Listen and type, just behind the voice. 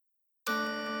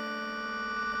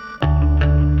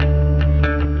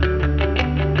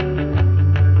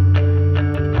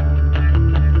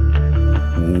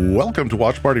Welcome to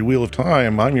Watch Party Wheel of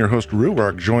Time. I'm your host,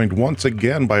 Ruark, joined once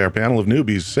again by our panel of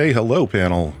newbies. Say hello,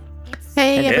 panel.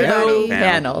 Hey, everybody.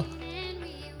 Panel.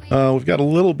 We've got a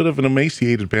little bit of an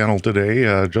emaciated panel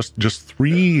today. Just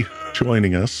three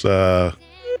joining us.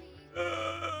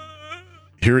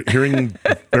 Hearing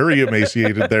very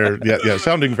emaciated there. Yeah,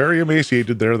 sounding very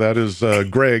emaciated there. That is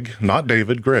Greg, not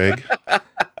David, Greg.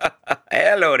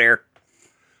 Hello there.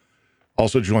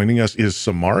 Also joining us is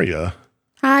Samaria.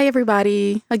 Hi,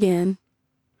 everybody. Again.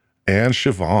 And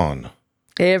Siobhan.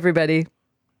 Hey, everybody.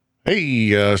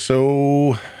 Hey,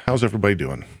 so how's everybody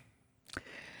doing?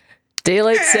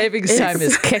 Daylight savings time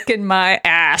is kicking my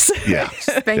ass. Yeah.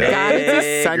 Thank God it's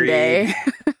a Sunday.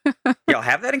 Y'all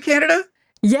have that in Canada?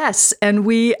 Yes, and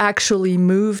we actually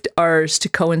moved ours to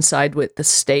coincide with the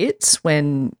States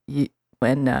when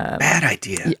Bad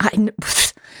idea.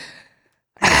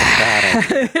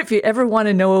 If you ever want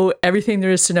to know everything there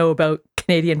is to know about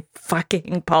Canadian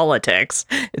fucking politics,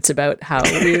 it's about how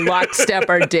we lockstep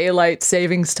our daylight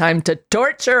savings time to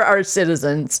torture our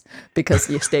citizens because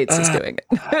the States is doing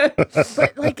it.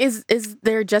 But like, is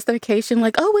there justification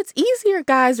like, oh, it's easier,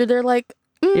 guys? Or they're like,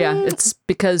 Yeah, it's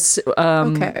because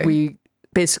Okay. we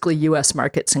basically U.S.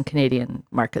 markets and Canadian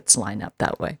markets line up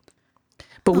that way.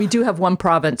 But we do have one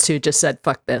province who just said,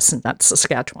 fuck this, and that's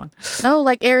Saskatchewan. no,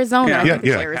 like Arizona. Yeah. It's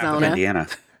Arizona. Indiana.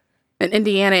 And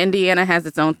Indiana has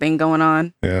its own thing going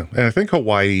on. Yeah, and I think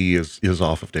Hawaii is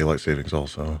off of daylight savings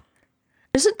also.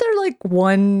 Isn't there like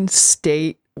one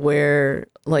state where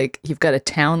like you've got a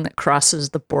town that crosses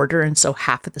the border and so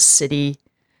half of the city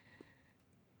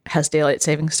has daylight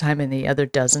savings time and the other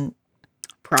doesn't?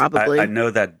 Probably. I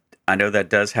know that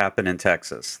does happen in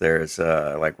Texas. There's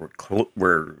like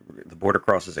where the border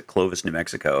crosses at Clovis, New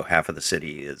Mexico. Half of the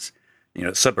city is,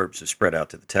 suburbs are spread out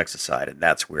to the Texas side, and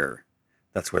that's where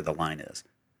the line is.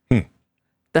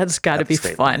 That's got to At the be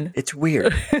state fun. line. It's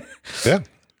weird. Yeah.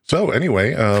 So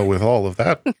anyway, with all of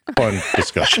that fun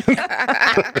discussion, Hey,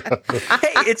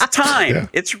 it's time. Yeah.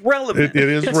 It's relevant. it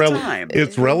is time.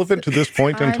 It's relevant to this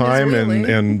point in Time is time,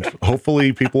 really- and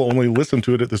hopefully people only listen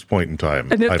to it at this point in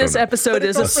time. And if I this don't know. episode But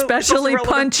is it's also especially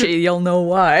relevant punchy, you'll know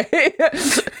why.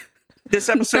 This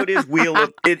episode is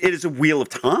it is a wheel of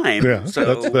time. Yeah,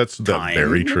 so that's time.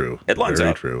 very true. It lines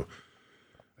very up. true.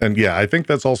 And yeah, I think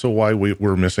that's also why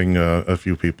we're missing a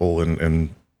few people, and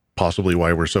possibly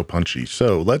why we're so punchy.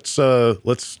 So let's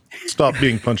stop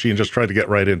being punchy and just try to get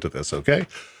right into this, okay?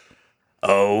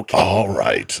 Okay. All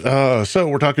right. So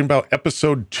we're talking about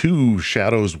episode 2,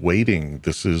 Shadows Waiting.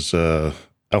 This is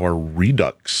our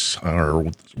Redux, our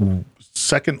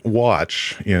second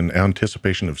watch in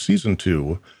anticipation of season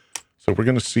 2. So we're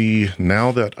going to see,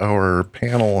 now that our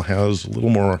panel has a little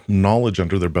more knowledge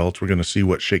under their belts, we're going to see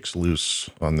what shakes loose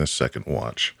on this second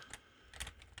watch.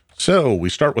 So we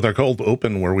start with our cold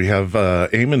open where we have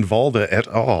Eamon Valda et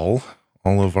al.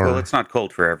 All of our... Well, it's not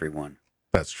cold for everyone.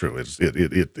 That's true.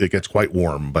 It gets quite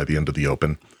warm by the end of the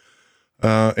open.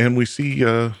 And we see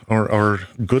our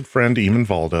good friend Eamon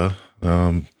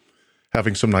Valda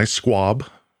having some nice squab,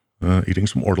 eating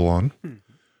some ortolan,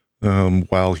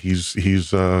 while he's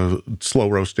slow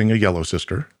roasting a yellow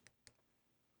sister.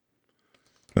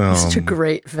 Such a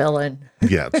great villain.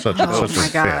 Yeah, it's such Oh a my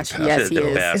gosh, fantastic. yes, he the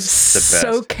is. best. It's The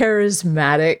so best.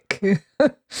 charismatic.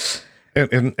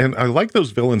 And I like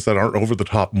those villains that aren't over the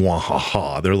top,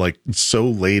 mwahaha. They're like so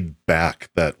laid back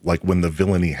that like when the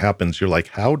villainy happens, you're like,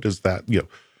 how does that,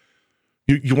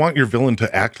 you want your villain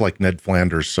to act like Ned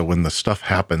Flanders. So when the stuff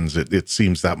happens, it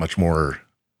seems that much more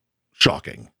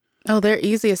shocking. Oh, they're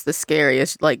easiest, the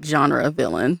scariest, like, genre of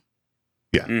villain.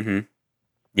 Mm-hmm.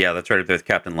 Yeah, that's right up there with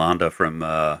Captain Landa from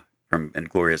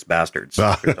Inglourious Bastards.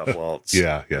 Ah. Christoph Waltz.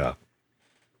 Yeah.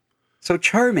 So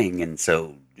charming and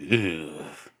so... ugh.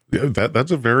 Yeah, that's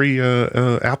a very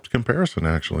apt comparison,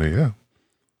 actually.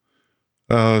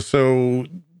 Yeah. So,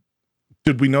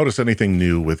 did we notice anything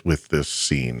new with this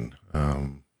scene?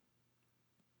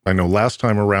 I know last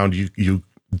time around you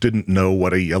didn't know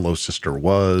what a yellow sister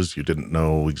was. You didn't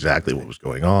know exactly what was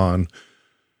going on.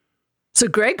 So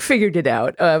Greg figured it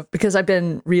out because I've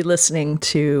been re-listening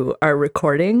to our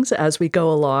recordings as we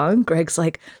go along. Greg's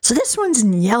like, so this one's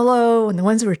in yellow and the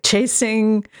ones we're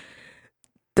chasing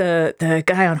the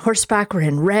guy on horseback were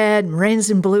in red,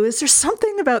 Moraine's in blue. Is there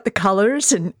something about the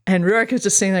colors? And Ruark is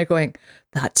just sitting there going,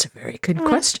 that's a very good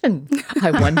question.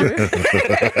 I wonder.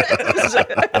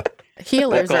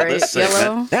 Healers We'll call are this yellow.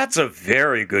 segment, that's a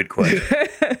very good question.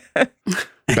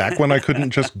 Back when I couldn't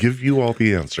just give you all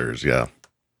the answers. Yeah.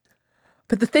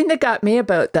 But the thing that got me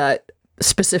about that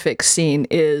specific scene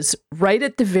is right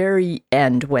at the very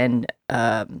end when,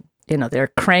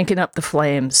 they're cranking up the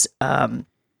flames.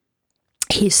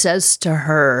 He says to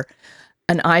her,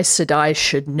 an Aes Sedai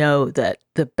should know that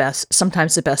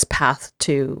sometimes the best path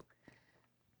to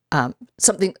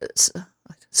something.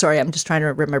 Sorry, I'm just trying to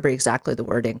remember exactly the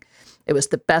wording. It was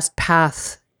the best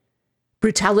path.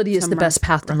 Brutality is the best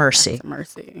path to mercy.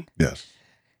 Mercy. Yes.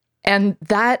 And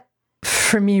that,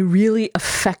 for me, really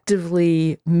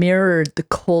effectively mirrored the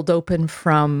cold open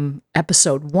from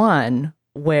episode 1,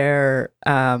 where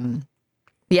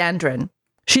Yandrin,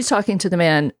 she's talking to the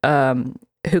man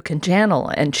who can channel,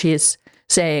 and she is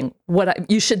saying,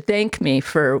 you should thank me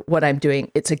for what I'm doing.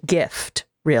 It's a gift,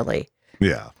 really.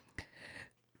 Yeah.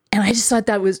 And I just thought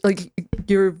that was like,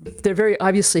 they're very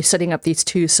obviously setting up these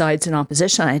two sides in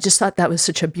opposition. I just thought that was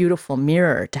such a beautiful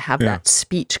mirror to have that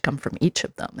speech come from each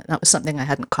of them. And that was something I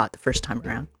hadn't caught the first time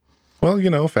around.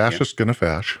 Well, fascist gonna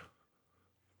fash.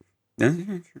 Yeah,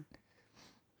 sure.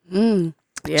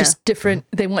 Yeah. Just different,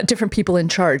 they want different people in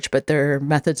charge, but their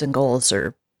methods and goals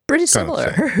are pretty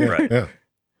similar. Right. Yeah.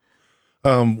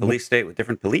 Police state with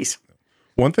different police.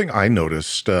 One thing I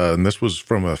noticed, and this was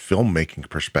from a filmmaking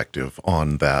perspective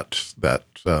on that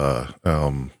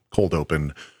cold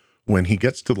open, when he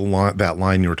gets to that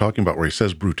line you were talking about where he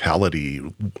says brutality,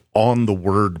 on the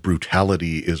word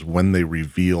brutality is when they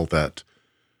reveal that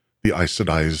the Aes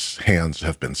Sedai's hands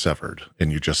have been severed,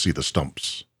 and you just see the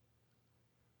stumps.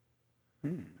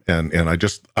 And I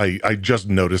just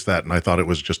noticed that, and I thought it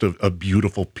was just a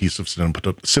beautiful piece of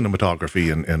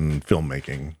cinematography and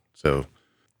filmmaking. So,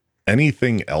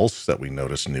 anything else that we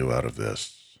noticed new out of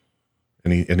this?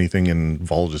 Anything in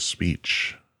Volge's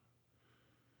speech?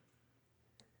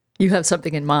 You have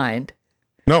something in mind.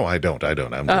 No, I don't.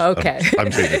 I'm just, okay.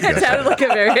 I'm saying It sounded like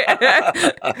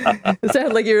it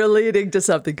sounded like you were leading to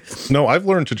something. No, I've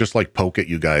learned to just like poke at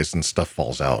you guys and stuff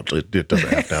falls out. It doesn't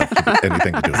have to have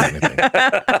anything to do with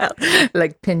anything.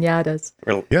 Like piñatas.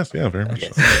 Yes, yeah, very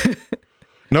much so.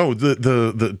 No,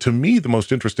 the to me the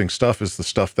most interesting stuff is the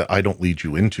stuff that I don't lead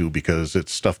you into because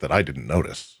it's stuff that I didn't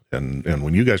notice. And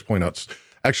when you guys point out,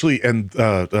 actually, and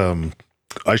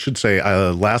I should say,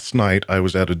 last night I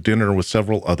was at a dinner with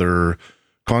several other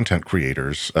content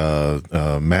creators.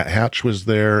 Matt Hatch was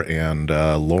there, and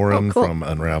Lauren cool. from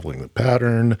Unraveling the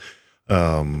Pattern,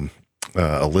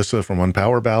 Alyssa from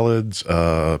Unpower Ballads,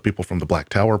 people from the Black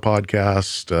Tower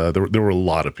podcast. There were a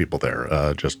lot of people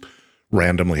there, just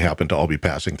randomly happened to all be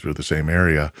passing through the same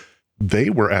area. They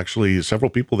were actually, several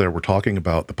people there were talking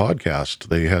about the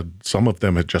podcast. Some of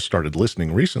them had just started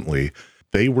listening recently.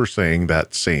 They were saying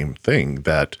that same thing,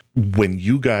 that when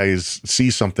you guys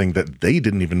see something that they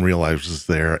didn't even realize was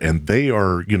there, and they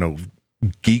are,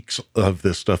 geeks of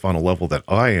this stuff on a level that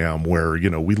I am, where,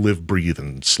 we live, breathe,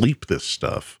 and sleep this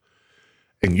stuff,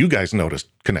 and you guys noticed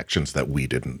connections that we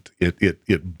didn't.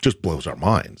 It just blows our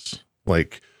minds.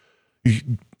 Like,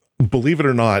 believe it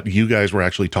or not, you guys were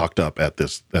actually talked up at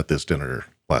this dinner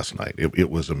last night. It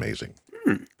was amazing.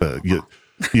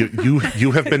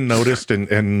 You have been noticed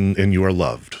and you are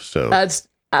loved. So That's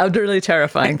utterly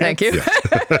terrifying. Thank you.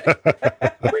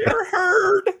 We're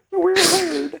heard.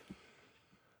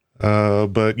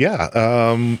 But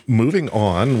yeah, moving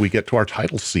on, we get to our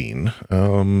title scene.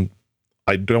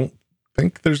 I don't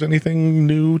think there's anything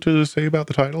new to say about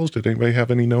the titles. Did anybody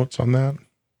have any notes on that?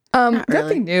 Not really.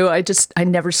 Nothing new. I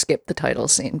never skip the title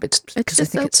scene, but because I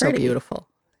just think so it's so pretty. beautiful.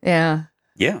 Yeah.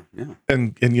 Yeah.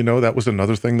 And that was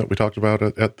another thing that we talked about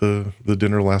at the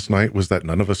dinner last night, was that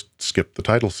none of us skipped the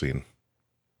title scene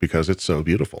because it's so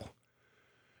beautiful.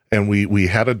 And we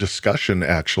had a discussion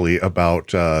actually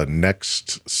about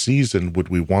next season, would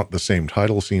we want the same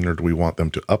title scene or do we want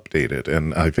them to update it?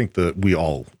 And I think that we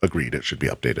all agreed it should be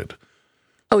updated.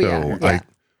 Oh, So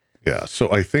yeah.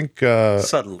 So I think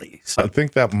Subtly. I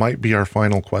think that might be our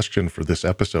final question for this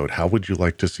episode. How would you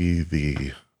like to see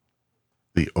the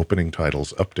opening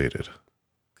titles updated?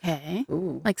 Okay.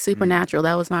 Ooh. Like Supernatural,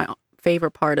 that was my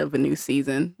favorite part of a new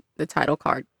season. The title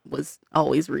card was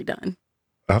always redone.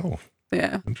 Oh,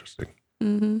 Yeah. interesting.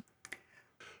 Mm-hmm.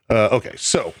 Okay,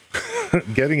 so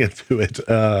getting into it,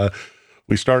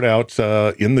 we start out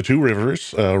in the Two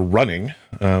Rivers running.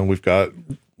 We've got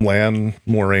Lan,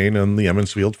 Moraine, and the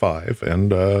Emmonsfield Five,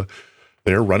 and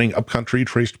they're running up country,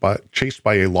 chased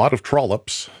by a lot of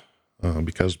trollops,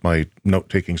 because my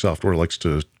note-taking software likes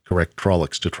to correct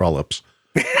trollocs to trollops.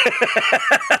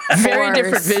 Very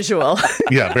different visual.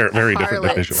 Yeah, very, very different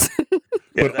Harlots. visual.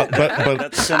 Yeah, But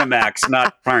that's Cinemax,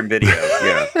 not Prime Video.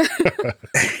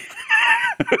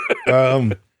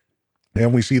 Yeah.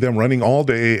 And we see them running all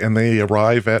day, and they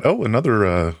arrive at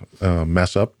another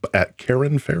mess up at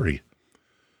Karen Ferry.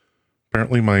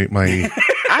 Apparently, my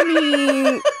I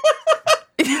mean,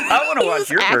 I want to watch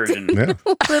your version. yeah,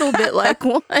 a little bit like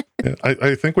one.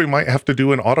 I think we might have to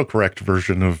do an autocorrect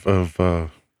version of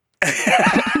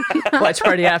Watch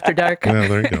Party After Dark. Yeah,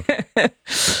 there you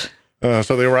go.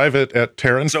 So they arrive at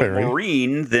Terran So Ferry.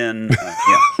 Maureen then,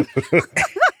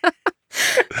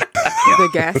 The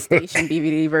gas station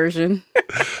DVD version.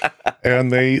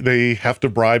 And they have to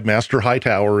bribe Master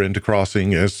Hightower into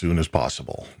crossing as soon as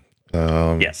possible.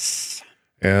 yes.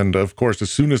 And of course,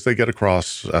 as soon as they get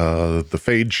across, the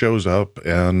Fade shows up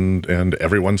and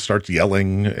everyone starts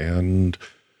yelling. And,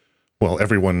 well,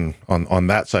 everyone on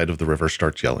that side of the river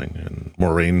starts yelling. And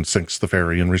Moraine sinks the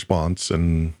ferry in response.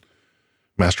 And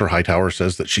Master Hightower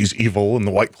says that she's evil and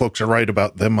the White Cloaks are right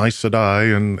about them Aes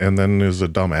Sedai, and then is a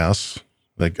dumbass.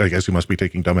 Like, I guess he must be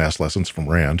taking dumbass lessons from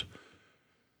Rand.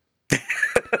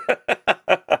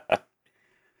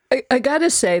 I gotta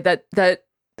say that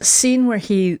scene where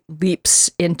he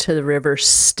leaps into the river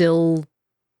still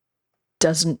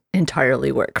doesn't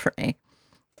entirely work for me.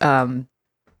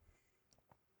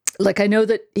 Like, I know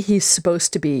that he's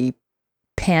supposed to be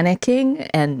panicking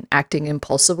and acting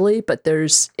impulsively, but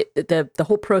there's the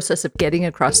whole process of getting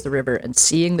across the river and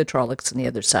seeing the Trollocs on the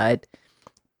other side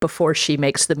before she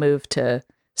makes the move to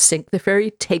sink the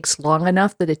ferry takes long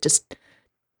enough that it just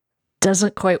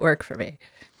doesn't quite work for me.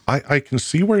 I can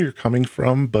see where you're coming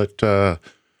from, but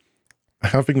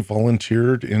having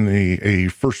volunteered in a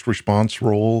first response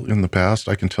role in the past,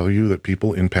 I can tell you that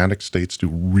people in panic states do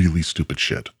really stupid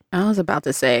shit. I was about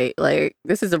to say, like,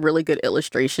 this is a really good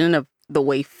illustration of the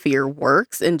way fear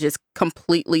works and just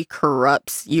completely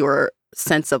corrupts your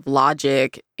sense of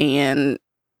logic and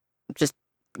just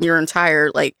your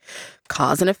entire, like,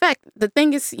 cause and effect. The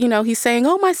thing is, he's saying,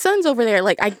 oh, my son's over there.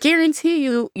 Like, I guarantee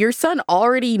you, your son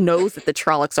already knows that the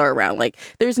Trollocs are around. Like,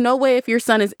 there's no way if your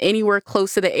son is anywhere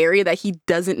close to the area that he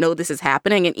doesn't know this is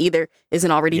happening and either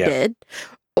isn't already dead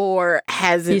or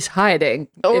hasn't. He's hiding.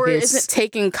 Or isn't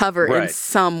taking cover in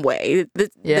some way. The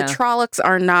Trollocs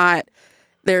are not.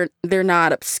 They're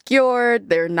not obscured.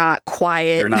 They're not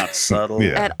quiet. They're not subtle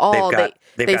at all.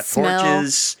 They've got smell.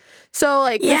 Torches. So,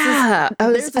 like,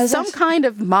 there's some kind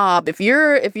of mob. If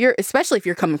you're, especially if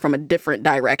you're coming from a different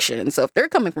direction. So if they're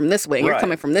coming from this way, and you're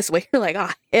coming from this way, you're like, oh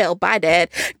hell, bye, Dad.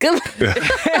 Good.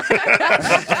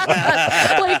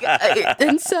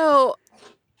 And so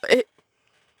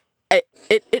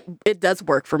it does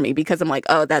work for me because I'm like,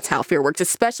 oh, that's how fear works.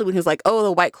 Especially when he's like, oh,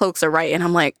 the White Cloaks are right, and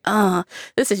I'm like,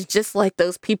 this is just like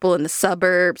those people in the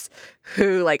suburbs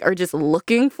who like are just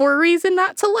looking for a reason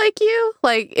not to like you.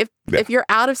 Like if you're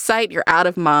out of sight, you're out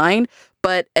of mind.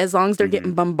 But as long as they're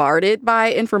getting bombarded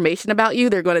by information about you,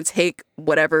 they're going to take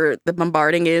whatever the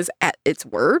bombarding is at its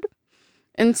word.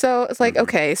 And so it's like,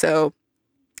 okay, so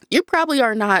you probably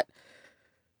are not.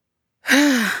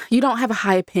 You don't have a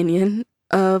high opinion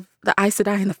of the Aes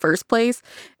Sedai in the first place,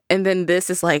 and then this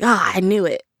is like, I knew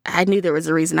it. I knew there was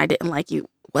a reason I didn't like you.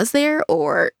 Was there?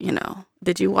 Or,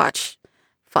 did you watch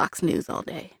Fox News all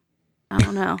day? I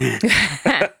don't know.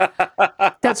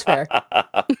 That's fair.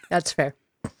 That's fair.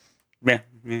 Yeah,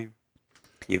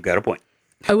 you've got a point.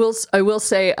 I will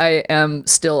say I am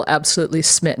still absolutely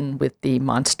smitten with the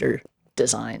monster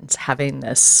designs, having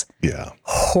this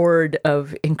horde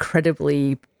of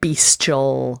incredibly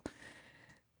bestial,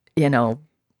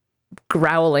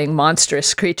 growling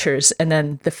monstrous creatures, and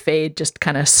then the Fade just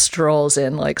kind of strolls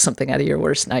in like something out of your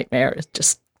worst nightmare. It's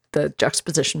just the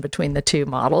juxtaposition between the two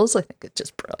models. I think it's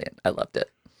just brilliant. I loved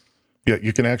it. Yeah,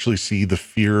 you can actually see the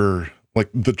fear. Like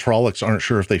the Trollocs aren't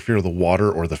sure if they fear the water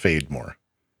or the Fade more.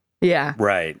 Yeah.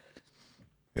 Right.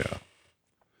 Yeah.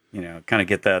 Kind of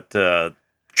get that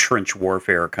trench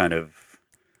warfare kind of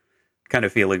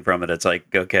feeling from it. It's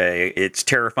like, okay, it's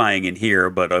terrifying in here,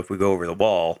 but if we go over the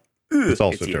wall, it's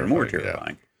also even more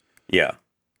terrifying. Yeah.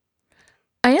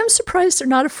 I am surprised they're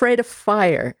not afraid of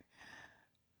fire.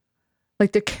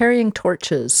 Like, they're carrying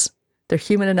torches. They're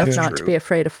human enough not to be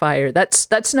afraid of fire.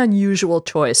 That's an unusual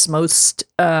choice. Most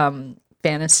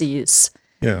fantasies,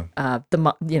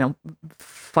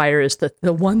 fire is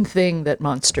the one thing that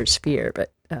monsters fear.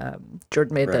 But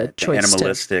Jordan made the choice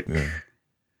to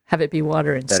have it be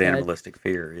water instead. That animalistic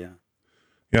fear, yeah.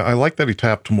 Yeah, I like that he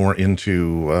tapped more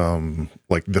into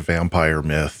like the vampire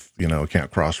myth,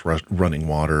 can't cross running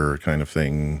water kind of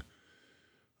thing.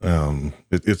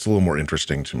 It's a little more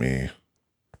interesting to me.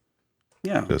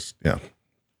 Yeah.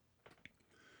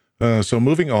 So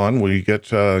moving on, we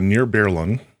get near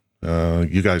Berlin.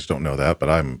 You guys don't know that, but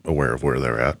I'm aware of where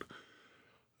they're at.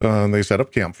 They set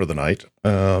up camp for the night,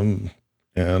 and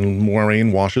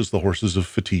Moiraine washes the horses of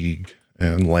fatigue,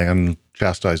 and Lan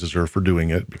chastises her for doing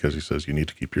it because he says you need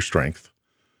to keep your strength.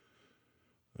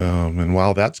 And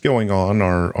while that's going on,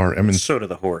 our so do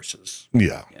the horses.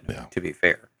 Yeah. To be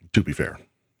fair.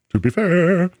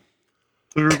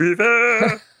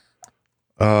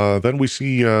 Then we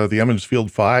see the Emmons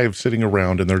Field 5 sitting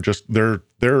around, and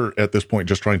they're at this point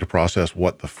just trying to process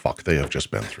what the fuck they have just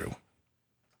been through.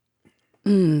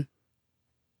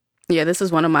 Yeah, this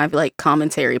is one of my like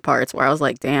commentary parts where I was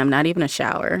like, damn, not even a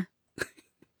shower.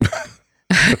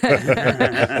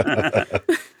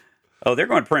 Oh, they're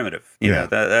going primitive. You know,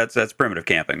 that's primitive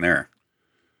camping there.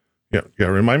 Yeah.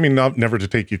 Remind me never to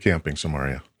take you camping,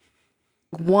 Samaria.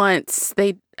 Once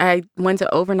I went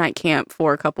to overnight camp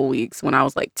for a couple weeks when I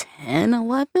was like 10,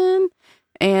 11,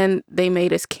 and they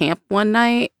made us camp one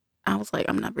night. I was like,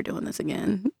 I'm never doing this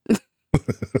again.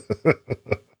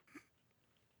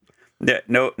 Yeah,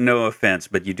 no offense,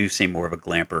 but you do seem more of a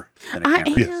glamper than a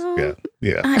camper.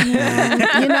 Yeah. I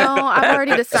am. You know, I've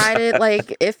already decided,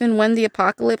 like, if and when the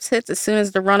apocalypse hits, as soon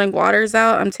as the running water's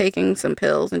out, I'm taking some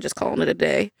pills and just calling it a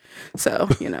day. So,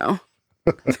 you know.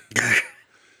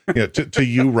 Yeah, to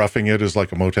you, roughing it is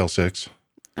like a Motel 6.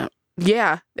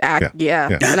 Yeah. And I've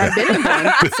been in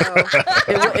one, so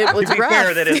it was To be rough.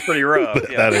 fair, that is pretty rough.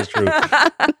 Yeah. That is true.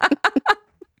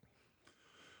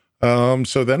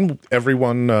 So then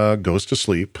everyone goes to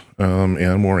sleep,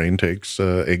 and Moraine takes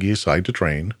Iggy aside to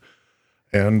train,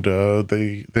 and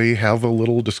they have a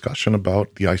little discussion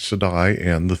about the Aes Sedai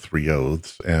and the Three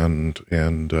Oaths, and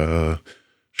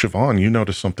Siobhan, you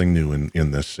notice something new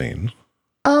in this scene.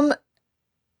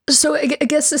 So I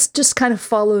guess this just kind of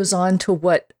follows on to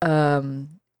what I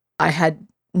had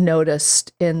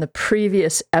noticed in the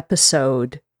previous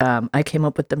episode. I came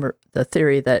up with the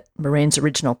theory that Moraine's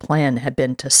original plan had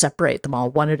been to separate them all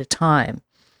one at a time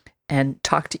and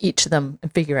talk to each of them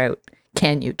and figure out,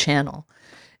 can you channel?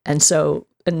 And so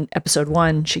in episode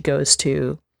 1, she goes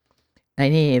to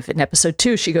Nynaeve. In episode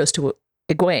 2, she goes to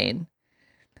Egwene.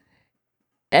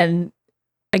 And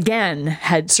again,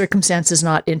 had circumstances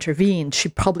not intervened, she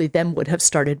probably then would have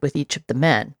started with each of the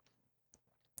men.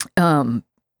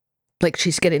 Like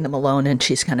she's getting them alone and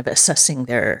she's kind of assessing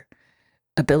their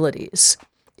abilities.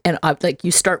 And like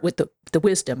you start with the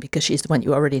wisdom because she's the one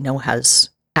you already know has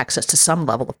access to some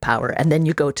level of power. And then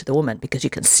you go to the woman because you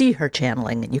can see her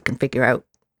channeling and you can figure out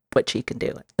what she can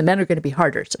do. The men are going to be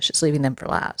harder, so she's leaving them for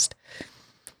last.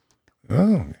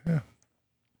 Oh, yeah.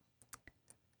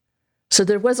 So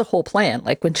there was a whole plan.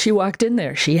 Like when she walked in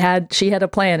there, she had a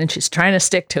plan and she's trying to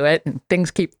stick to it, and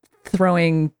things keep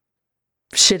throwing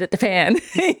shit at the fan.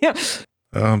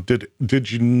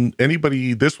 Did you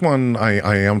anybody? This one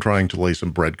I am trying to lay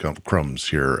some breadcrumbs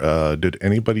here. Did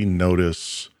anybody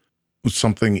notice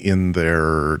something in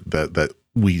there that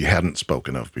we hadn't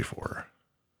spoken of before?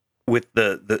 With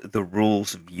the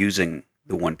rules of using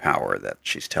the one power that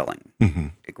she's telling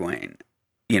Egwene,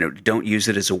 don't use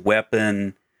it as a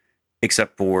weapon.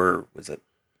 Except for, was it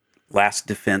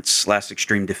last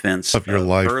extreme defense of your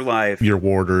life, her life, your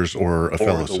warders, or a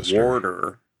fellow sister,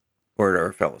 warder, or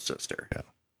her fellow sister. Yeah,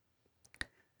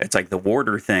 it's like the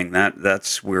warder thing.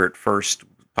 That's where it first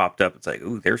popped up. It's like,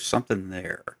 ooh, there's something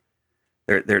there.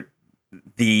 There's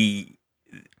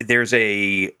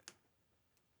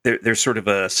sort of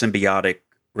a symbiotic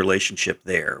relationship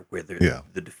there, where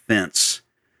the defense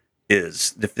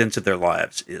of their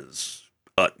lives is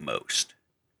utmost.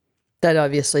 That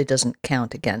obviously doesn't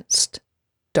count against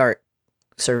dark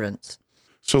servants.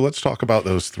 So let's talk about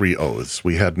those 3 oaths.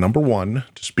 We had number 1,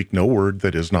 to speak no word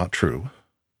that is not true.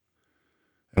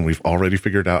 And we've already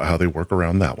figured out how they work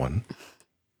around that one.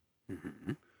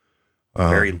 Mm-hmm.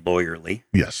 Very lawyerly.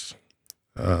 Yes.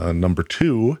 Number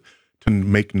 2, to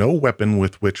make no weapon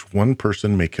with which one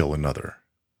person may kill another.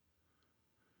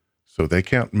 So they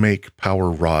can't make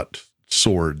power-wrought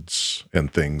swords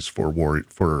and things for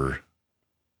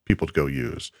people to go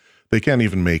use. They can't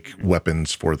even make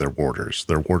weapons for their warders.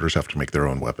 Their warders have to make their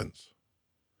own weapons.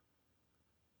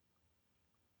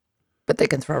 But they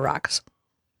can throw rocks.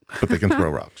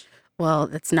 Well,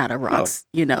 that's not a rock's,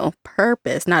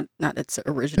 purpose. Not its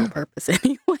original purpose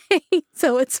anyway.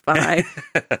 So it's fine.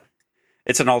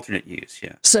 It's an alternate use,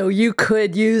 yeah. So you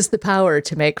could use the power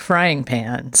to make frying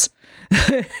pans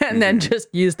and then just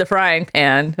use the frying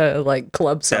pan to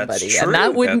club somebody. And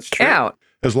that wouldn't count.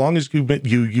 As long as you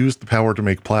use the power to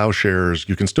make plowshares,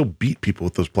 you can still beat people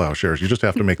with those plowshares. You just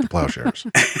have to make the plowshares.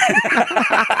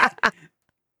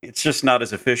 It's just not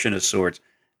as efficient as swords.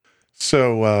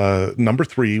 So number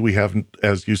 3, we have,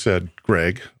 as you said,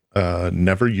 Greg,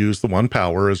 never use the one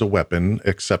power as a weapon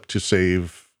except in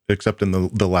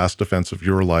the last defense of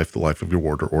your life, the life of your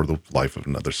warder, or the life of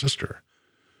another sister.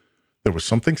 There was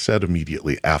something said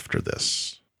immediately after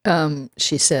this.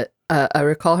 She said, I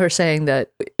recall her saying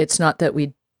that it's not that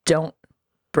we don't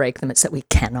break them, it's that we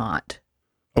cannot.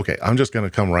 Okay, I'm just going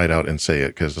to come right out and say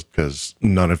it because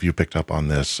none of you picked up on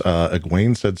this.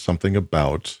 Egwene said something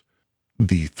about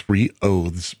The three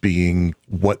oaths being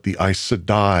what the Aes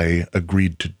Sedai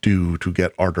agreed to do to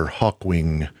get Arthur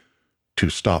Hawkwing to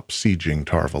stop sieging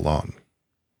Tar Valon.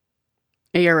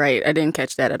 You're right. I didn't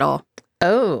catch that at all.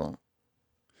 Oh,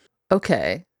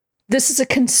 okay. This is a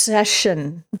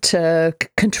concession to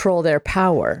control their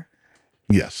power.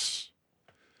 Yes.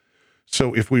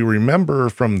 So if we remember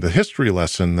from the history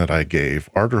lesson that I gave,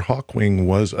 Arthur Hawkwing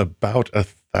was about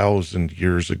 1,000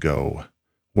 years ago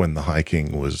when the High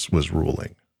King was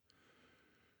ruling.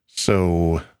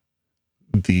 So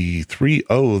the three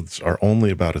oaths are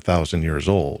only about 1,000 years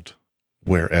old,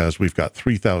 whereas we've got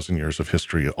 3,000 years of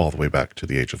history all the way back to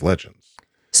the Age of Legends.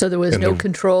 So there was no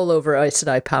control over Aes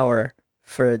Sedai power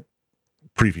for...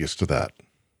 Previous to that.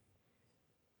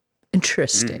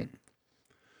 Interesting.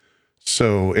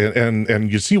 So,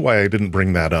 and you see why I didn't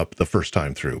bring that up the first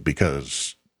time through,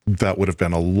 because that would have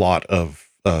been a lot of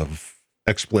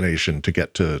explanation to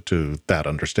get to that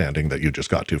understanding that you just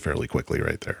got to fairly quickly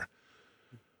right there.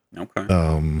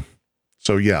 Okay.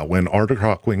 So yeah, when Arthur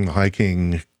Hawkwing, the High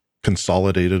King,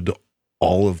 consolidated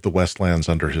all of the Westlands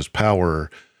under his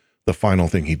power, the final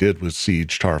thing he did was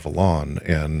siege Tar Valon,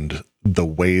 and the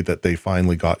way that they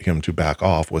finally got him to back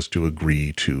off was to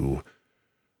agree to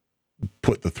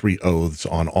put the three oaths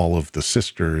on all of the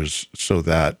sisters so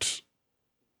that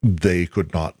they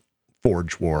could not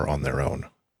forge war on their own.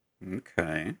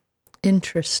 Okay.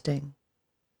 Interesting.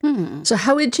 Hmm. So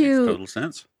how would Makes you... total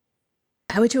sense.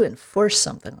 How would you enforce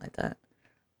something like that?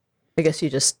 I guess you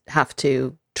just have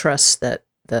to trust that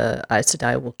the Aes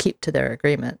Sedai will keep to their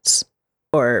agreements,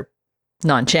 or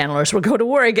non-channelers will go to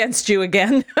war against you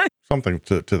again. Something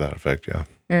to that effect, yeah.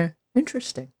 Yeah,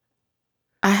 interesting.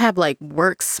 I have like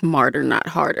work smarter, not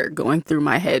harder going through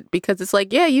my head, because it's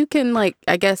like, yeah, you can like,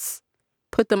 I guess,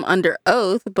 put them under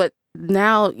oath, but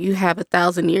now you have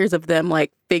 1,000 years of them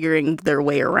like figuring their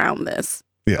way around this.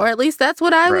 Yeah. Or at least that's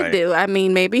what I would Right. do. I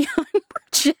mean, maybe I'm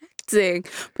projecting,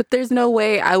 but there's no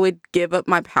way I would give up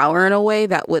my power in a way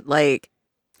that would like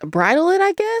bridle it,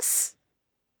 I guess.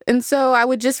 And so I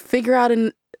would just figure out,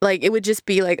 and like, it would just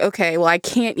be like, okay, well, I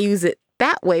can't use it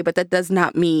that way, but that does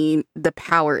not mean the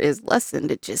power is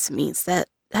lessened. It just means that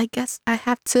I guess I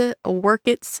have to work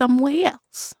it some way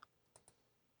else.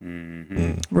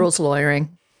 Mm-hmm. Rules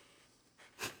lawyering.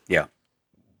 Yeah.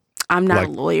 I'm not Like-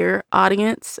 a lawyer,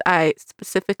 audience. I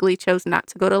specifically chose not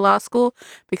to go to law school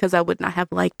because I would not have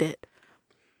liked it.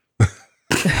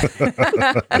 It's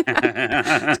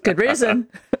good reason.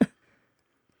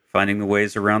 Finding the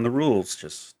ways around the rules.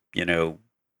 Just,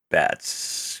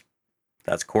 that's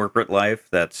corporate life.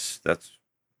 That's the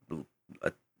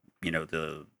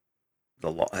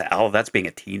law. Oh, that's being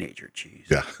a teenager. Jeez.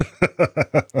 Yeah.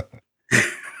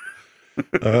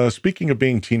 Speaking of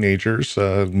being teenagers,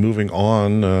 moving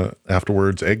on,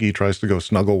 afterwards, Eggy tries to go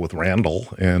snuggle with Randall,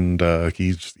 and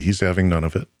he's having none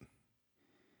of it.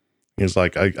 He's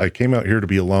like, I came out here to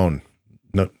be alone.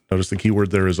 Notice the key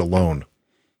word there is alone.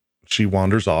 She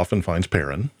wanders off and finds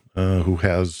Perrin, who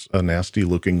has a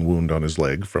nasty-looking wound on his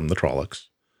leg from the Trollocs.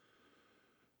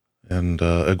 And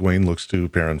Egwene looks to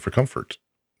Perrin for comfort.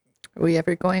 Are we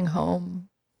ever going home?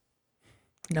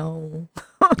 No.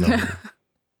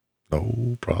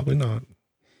 No, probably not.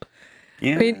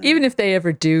 Yeah. I mean, even if they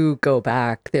ever do go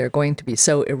back, they're going to be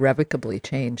so irrevocably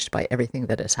changed by everything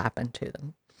that has happened to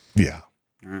them. Yeah.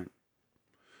 All right.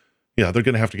 Yeah, they're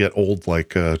going to have to get old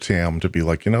like Tam to be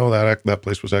like, that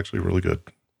place was actually really good.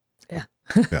 Yeah.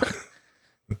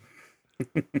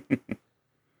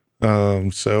 Yeah.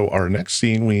 So our next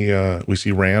scene, we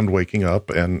see Rand waking up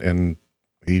and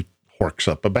he horks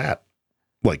up a bat,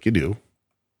 like you do.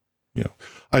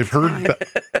 I've heard that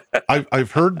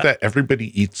I've heard that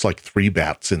everybody eats like 3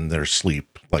 bats in their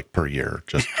sleep, like per year,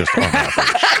 just on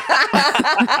average.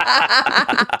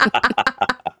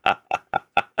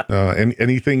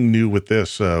 Anything new with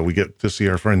this? We get to see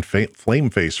our friend Flame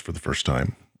Face for the first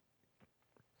time.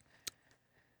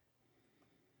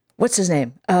 What's his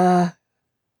name?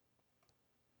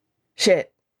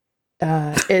 Shit.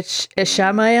 It's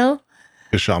Ishamael?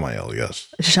 Ishamael,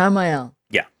 yes. Ishamael.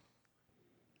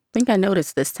 I think I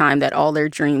noticed this time that all their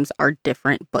dreams are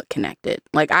different but connected.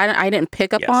 Like I didn't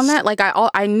pick up on Yes. that. Like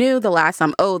I knew the last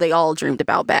time, they all dreamed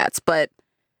about bats, but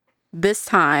this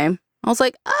time I was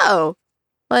like,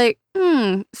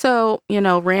 so,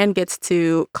 Rand gets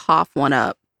to cough one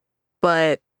up,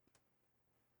 but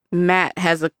Matt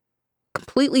has a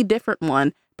completely different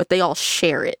one, but they all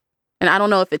share it. And I don't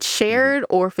know if it's shared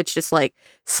or if it's just like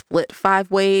split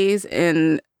 5 ways,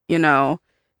 and,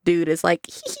 dude is like,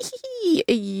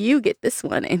 you get this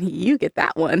one and you get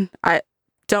that one. I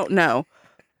don't know.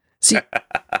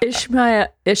 See,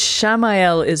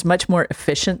 Ishmael is much more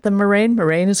efficient than Moraine.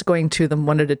 Moraine is going to them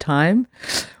one at a time,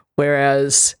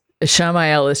 whereas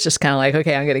Ishmael is just kind of like,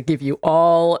 okay, I'm going to give you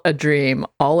all a dream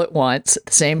all at once at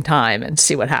the same time and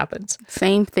see what happens.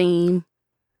 Same theme.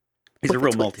 He's a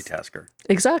real multitasker.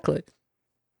 Exactly.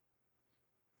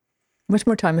 Much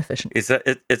more time efficient. It's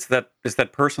that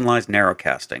personalized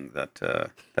narrowcasting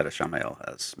that Ishmael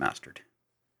has mastered.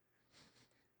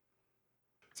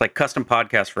 It's like custom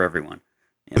podcasts for everyone.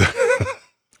 You know?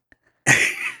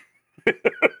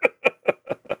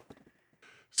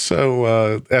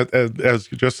 So,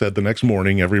 as you just said, the next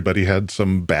morning, everybody had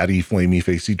some batty, flamey,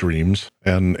 facey dreams.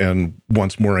 And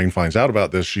once Moraine finds out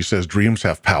about this, she says, dreams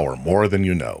have power more than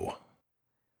you know.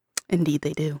 Indeed,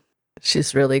 they do.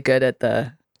 She's really good at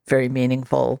the very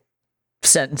meaningful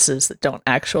sentences that don't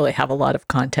actually have a lot of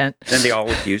content. Then they all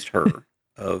accused her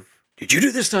of, did you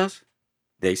do this to us?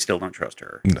 They still don't trust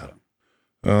her. No.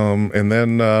 And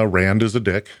then Rand is a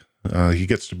dick. He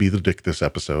gets to be the dick this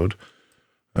episode.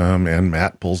 And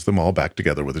Matt pulls them all back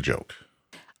together with a joke.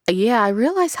 Yeah, I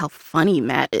realize how funny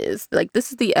Matt is. Like,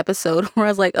 this is the episode where I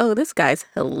was like, oh, this guy's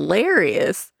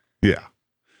hilarious. Yeah.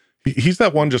 He's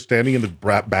that one just standing in the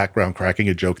background cracking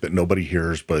a joke that nobody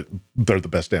hears, but they're the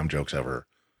best damn jokes ever.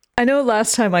 I know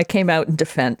last time I came out in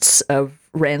defense of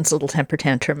Rand's little temper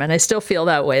tantrum, and I still feel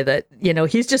that way, that, you know,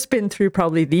 he's just been through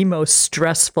probably the most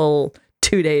stressful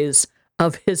 2 days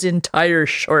of his entire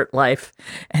short life.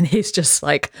 And he's just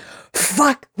like,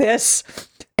 fuck this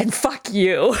and fuck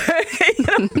you. You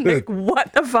know, like,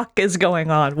 what the fuck is going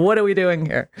on? What are we doing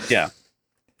here? Yeah.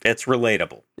 It's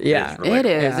relatable. Yeah. It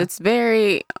is. Yeah. It's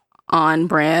very on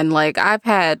brand. Like, I've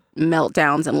had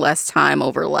meltdowns in less time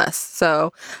over less.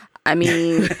 So, I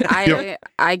mean,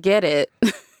 I get it.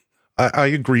 I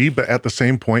agree, but at the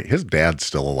same point, his dad's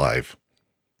still alive.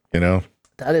 You know?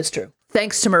 That is true.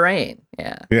 Thanks to Moraine.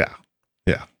 Yeah. Yeah.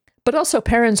 Yeah. But also,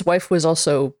 Perrin's wife was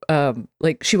also,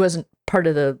 like, she wasn't part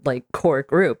of the, like, core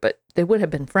group, but they would have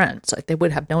been friends. Like, they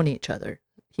would have known each other.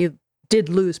 He did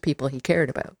lose people he cared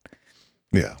about.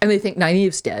 Yeah. And they think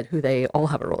Nynaeve's dead, who they all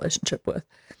have a relationship with.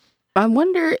 I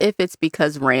wonder if it's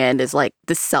because Rand is like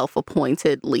the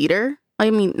self-appointed leader. I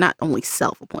mean, not only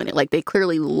self-appointed, like they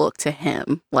clearly look to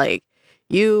him. Like,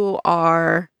 you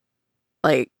are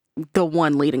like the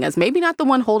one leading us. Maybe not the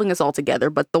one holding us all together,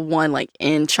 but the one like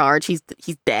in charge. He's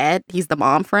dad. He's the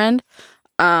mom friend.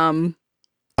 I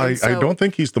don't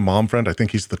think he's the mom friend. I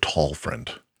think he's the tall friend.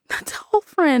 Tall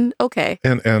friend. Okay.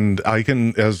 And I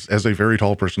can, as a very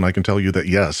tall person, I can tell you that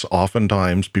yes,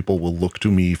 oftentimes people will look to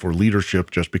me for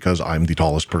leadership just because I'm the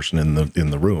tallest person in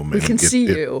the room. We can see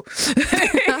you.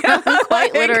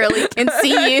 Quite literally can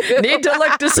see you. Need to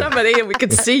look to somebody and we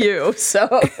can see you. So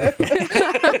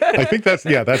I think that's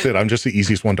it. I'm just the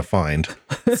easiest one to find.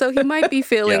 So he might be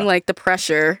feeling like the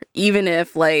pressure, even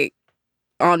if like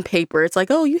on paper it's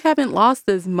like, oh, you haven't lost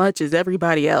as much as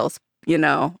everybody else, you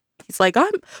know. He's like,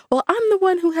 I'm the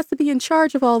one who has to be in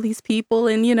charge of all these people,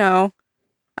 and you know,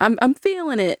 I'm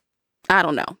feeling it. I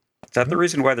don't know. Is that the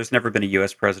reason why there's never been a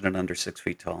U.S. president under 6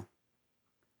 feet tall?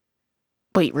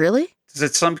 Wait, really? Is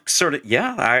it some sort of...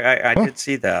 Yeah, I did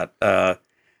see that.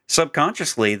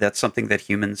 Subconsciously, that's something that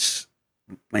humans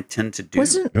might tend to do.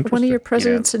 Wasn't one of your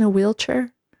presidents in a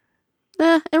wheelchair?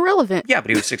 Irrelevant. Yeah,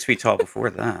 but he was 6 feet tall before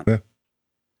that. Yeah.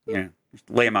 You know,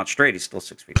 lay him out straight, he's still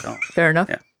 6 feet tall. Fair enough.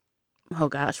 Yeah. Oh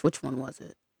gosh, which one was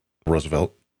it?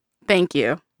 Roosevelt. Thank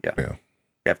you. Yeah.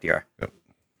 FDR. Yep.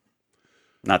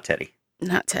 Not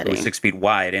Not Teddy. He was 6 feet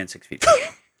wide and 6 feet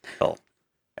tall.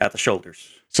 At the shoulders.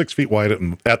 6 feet wide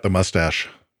at the mustache.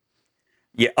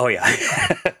 Yeah. Oh,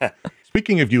 yeah.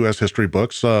 Speaking of U.S. history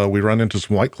books, we run into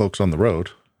some white cloaks on the road.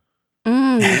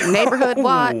 Neighborhood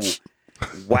watch.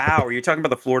 Wow. Are you talking about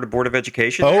the Florida Board of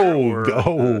Education? Yeah.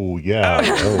 Oh,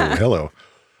 hello.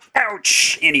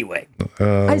 Ouch. Anyway.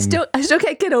 I still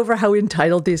can't get over how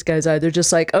entitled these guys are. They're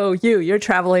just like, oh, you're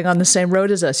traveling on the same road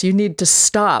as us. You need to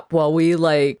stop while we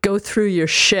like go through your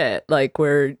shit. Like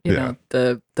we're, you know,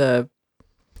 the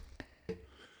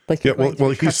like. Yeah.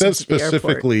 Well, he says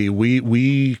specifically,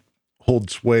 we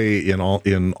hold sway in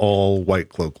all white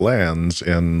cloak lands,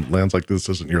 and lands like this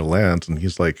isn't your lands. And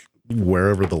he's like,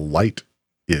 wherever the light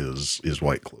is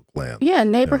white cloak land. Yeah,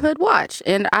 neighborhood watch.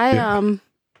 And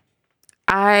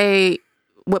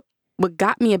what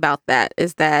got me about that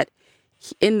is that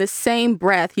in the same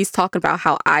breath, he's talking about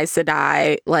how Aes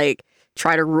Sedai like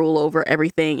try to rule over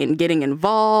everything and getting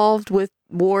involved with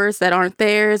wars that aren't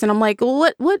theirs. And I'm like,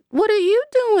 what are you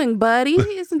doing, buddy?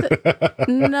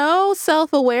 No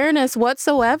self-awareness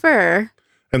whatsoever.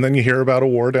 And then you hear about a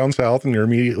war down south and you're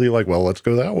immediately like, well, let's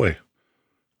go that way.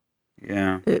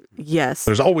 Yeah. Yes.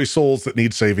 There's always souls that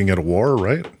need saving at a war,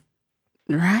 right?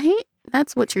 Right?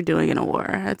 That's what you're doing in a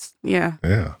war. Yeah.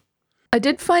 Yeah. I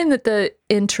did find that the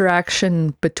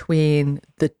interaction between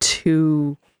the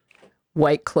two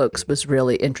White Cloaks was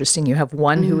really interesting. You have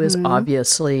one who is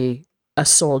obviously a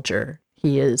soldier.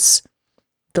 He is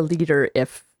the leader,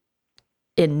 if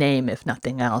in name, if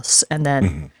nothing else. And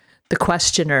then the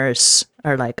questioners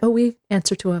are like, oh, we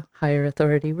answer to a higher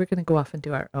authority. We're going to go off and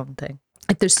do our own thing.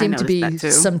 Like there seemed to be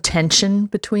some tension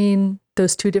between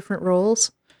those two different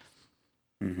roles.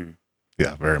 Mm-hmm.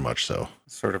 Yeah, very much so.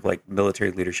 Sort of like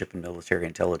military leadership and military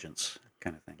intelligence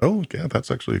kind of thing. Oh, yeah,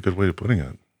 that's actually a good way of putting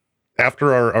it.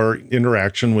 After our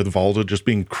interaction with Valda just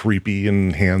being creepy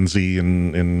and handsy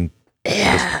and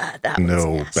yeah, that was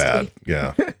nasty. Bad.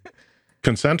 Yeah.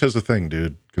 Consent is a thing,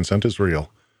 dude. Consent is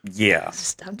real. Yeah.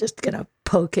 I'm just going to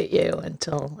poke at you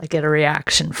until I get a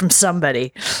reaction from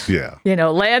somebody. Yeah.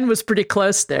 Lan was pretty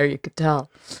close there, you could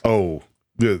tell. Oh,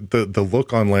 the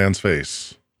look on Lan's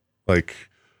face. Like,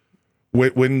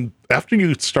 when after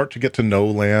you start to get to know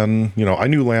Lan, I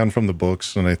knew Lan from the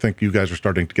books, and I think you guys are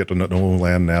starting to get to know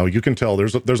Lan now. You can tell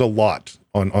there's a lot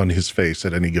on his face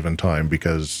at any given time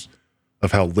because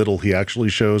of how little he actually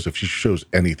shows. If he shows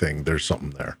anything, there's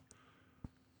something there.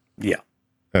 Yeah.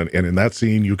 And in that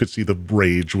scene, you could see the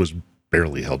rage was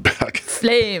barely held back.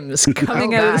 Flames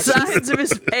coming out of the sides of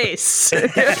his face.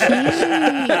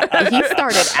 He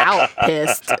started out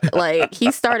pissed. Like,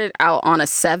 he started out on a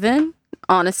 7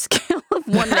 on a scale of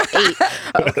 1 to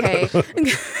 8. Okay.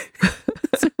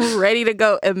 Ready to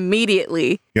go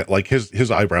immediately. Yeah, like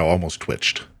his eyebrow almost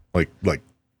twitched. Like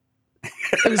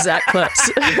it was that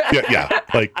close. yeah.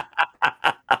 Like,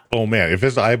 oh man, if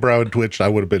his eyebrow had twitched, I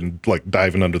would have been like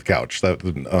diving under the couch. So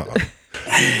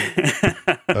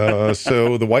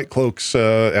the White Cloaks,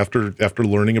 after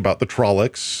learning about the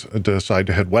Trollocs, decide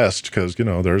to head west because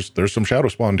there's some Shadow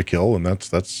Spawn to kill, and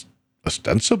that's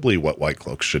ostensibly what White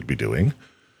Cloaks should be doing.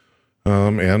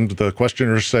 And the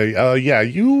questioners say, yeah,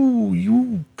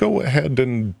 you go ahead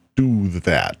and do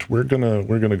that. We're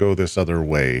gonna go this other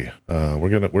way. We're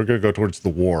gonna go towards the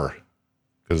war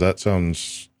because that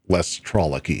sounds less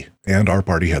Trolloc-y. And our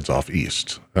party heads off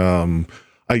east.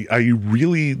 I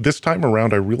really, this time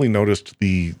around, I really noticed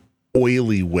the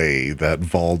oily way that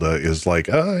Valda is like,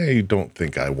 I don't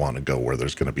think I want to go where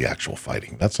there's going to be actual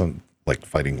fighting. That's like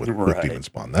fighting with Demon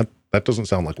Spawn. That doesn't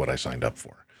sound like what I signed up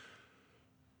for.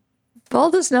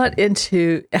 Valda's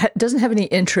doesn't have any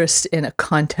interest in a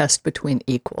contest between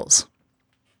equals.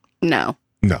 No,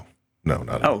 not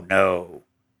at all. Oh, no.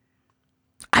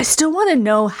 I still want to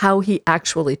know how he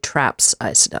actually traps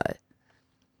Aes Sedai.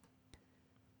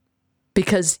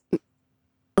 Because,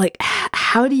 like,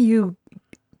 how do you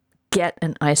get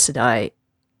an Aes Sedai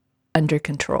under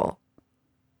control?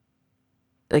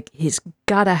 Like, he's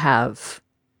got to have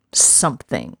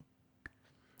something.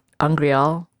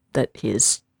 Angreal that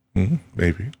he's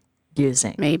maybe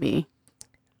using. Maybe.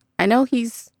 I know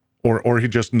he's... Or he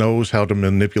just knows how to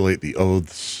manipulate the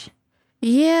oaths.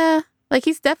 Yeah. Like,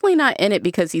 he's definitely not in it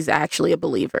because he's actually a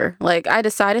believer. Like, I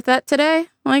decided that today.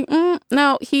 Like,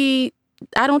 no,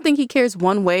 I don't think he cares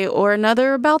one way or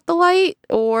another about the light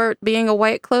or being a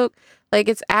White Cloak. Like,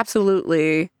 it's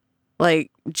absolutely,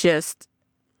 like, just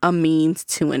a means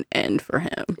to an end for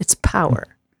him. It's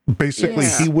power. Basically,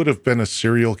 He would have been a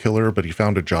serial killer, but he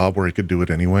found a job where he could do it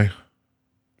anyway.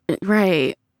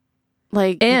 Right.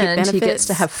 Like, and he gets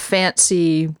to have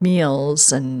fancy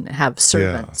meals and have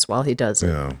servants while he does it.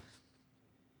 Yeah.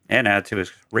 And add to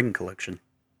his ring collection.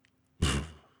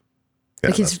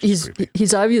 Like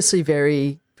he's obviously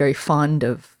very, very fond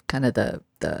of kind of the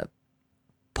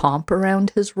pomp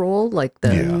around his role, like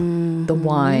the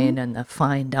wine and the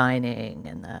fine dining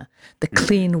and the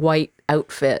clean white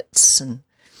outfits, and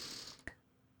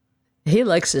he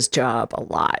likes his job a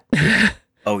lot.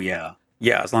 Oh yeah,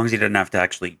 yeah. As long as he doesn't have to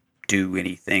actually do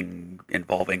anything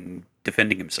involving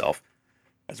defending himself,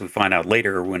 as we find out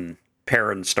later when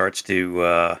Perrin starts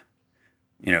to,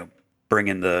 bring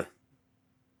in the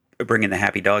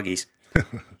happy doggies.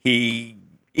 he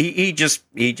just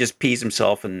pees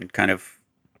himself and kind of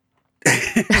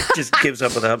just gives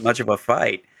up without much of a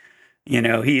fight.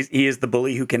 He is the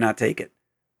bully who cannot take it.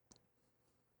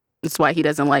 That's why he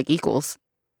doesn't like equals.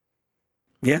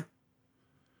 Yeah.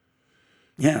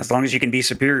 Yeah, as long as you can be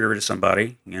superior to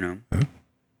somebody, you're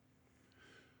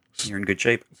in good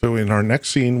shape. So in our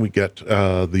next scene, we get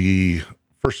the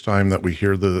first time that we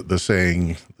hear the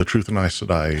saying, "The truth in Aes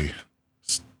Sedai,"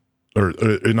 or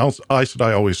in Aes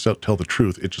Sedai always tell the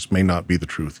truth. It just may not be the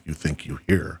truth you think you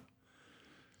hear.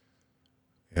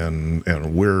 And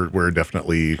we're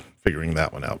definitely figuring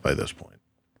that one out by this point.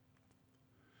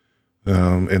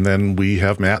 And then we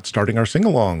have Matt starting our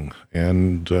sing-along,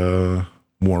 and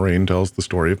Moraine tells the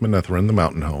story of Manetheren, the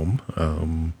mountain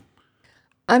home.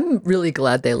 I'm really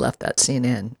glad they left that scene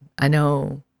in. I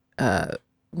know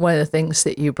one of the things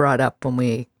that you brought up when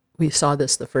we saw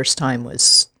this the first time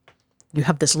was you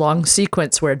have this long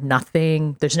sequence where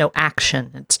there's no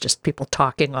action. It's just people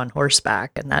talking on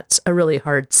horseback. And that's a really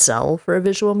hard sell for a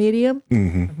visual medium.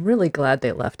 Mm-hmm. I'm really glad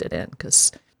they left it in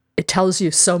because it tells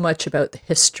you so much about the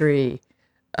history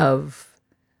of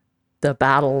the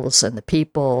battles and the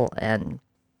people and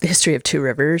the history of Two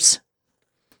Rivers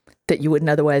that you wouldn't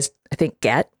otherwise, I think,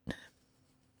 get.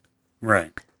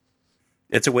 Right.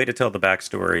 It's a way to tell the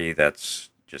backstory that's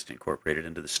just incorporated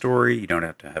into the story. You don't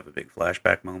have to have a big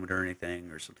flashback moment or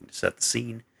anything or something to set the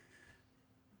scene.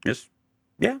 Just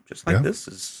like this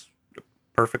is a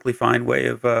perfectly fine way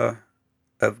of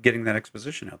getting that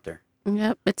exposition out there.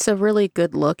 Yep, it's a really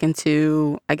good look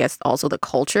into, I guess, also the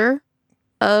culture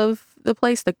of the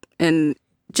place, and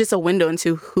just a window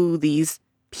into who these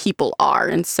people are.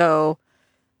 And so,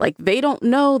 like, they don't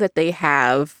know that they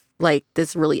have like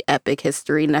this really epic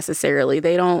history necessarily.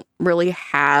 They don't really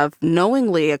have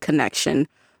knowingly a connection,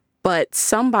 but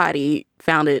somebody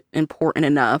found it important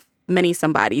enough, many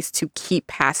somebodies, to keep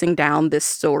passing down this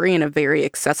story in a very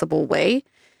accessible way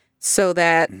so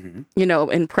that, you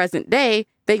know, in present day,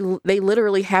 they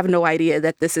literally have no idea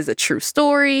that this is a true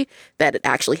story, that it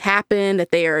actually happened,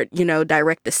 that they are, you know,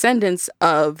 direct descendants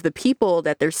of the people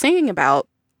that they're singing about.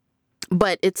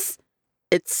 But it's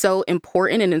so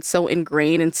important and it's so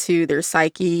ingrained into their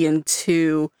psyche and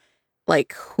to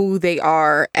like who they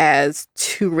are as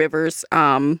Two Rivers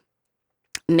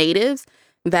natives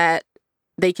that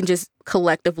they can just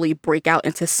collectively break out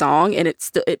into song, and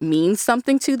it means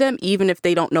something to them even if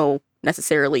they don't know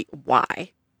necessarily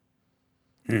why.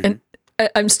 And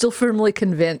I'm still firmly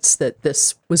convinced that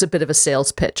this was a bit of a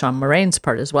sales pitch on Moraine's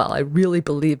part as well. I really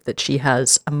believe that she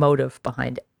has a motive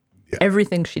behind it. Yeah.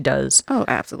 Everything she does. Oh,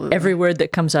 absolutely. Every word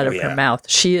that comes out of her mouth.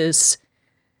 She is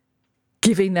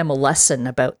giving them a lesson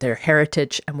about their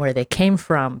heritage and where they came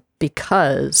from,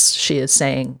 because she is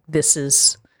saying, this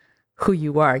is who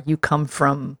you are. You come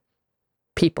from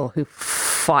people who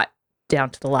fought down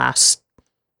to the last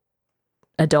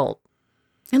adult.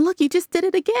 And look, you just did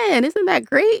it again. Isn't that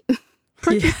great?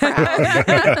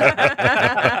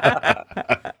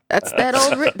 That's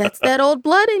that old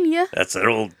blood in you. That's that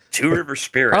old Two River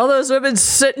spirit. All those women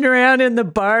sitting around in the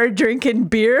bar drinking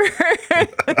beer.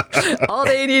 All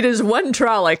they need is one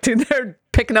trolloc. They're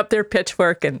picking up their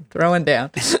pitchfork and throwing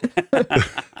down.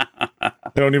 I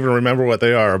don't even remember what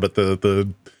they are, but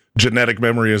the genetic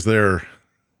memory is there.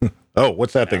 Oh,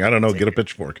 what's that thing? I don't know. Get a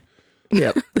pitchfork.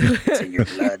 Yep. It's in your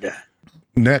blood.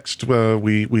 Next,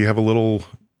 we have a little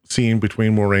scene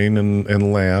between Moraine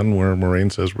and Lan, where Moraine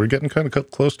says, we're getting kind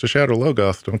of close to Shatter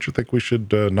Logoth. Don't you think we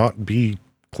should not be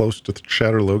close to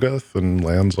Shatter Logoth? And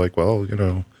Lan's like, well, you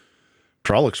know,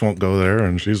 Trollocs won't go there.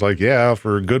 And she's like, yeah,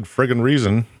 for a good friggin'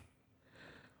 reason.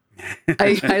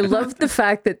 I love the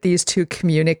fact that these two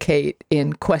communicate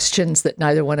in questions that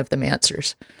neither one of them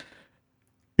answers.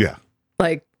 Yeah.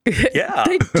 Like, yeah,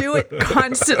 they do it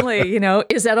constantly, you know,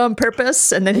 is that on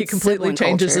purpose? And then he completely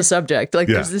changes the subject. Like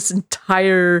there's this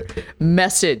entire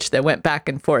message that went back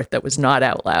and forth that was not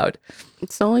out loud.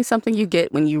 It's only something you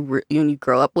get when you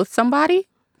grow up with somebody.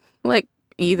 Like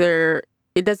either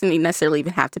it doesn't necessarily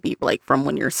even have to be like from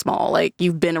when you're small. Like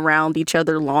you've been around each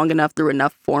other long enough through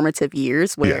enough formative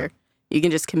years where you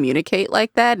can just communicate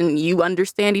like that and you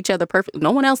understand each other perfectly. No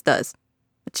one else does,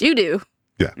 but you do.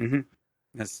 Yeah. Mm-hmm.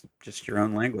 That's just your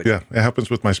own language. Yeah, it happens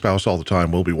with my spouse all the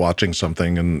time. We'll be watching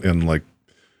something and like,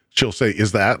 she'll say,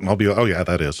 is that? And I'll be like, oh yeah,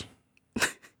 that is.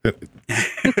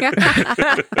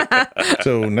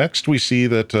 So next we see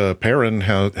that Perrin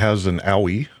has an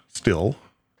owie still.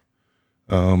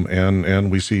 And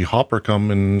we see Hopper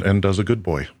come and does a good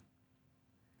boy.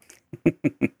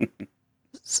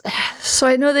 So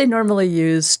I know they normally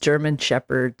use German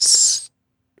Shepherds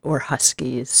or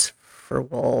Huskies for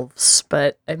wolves,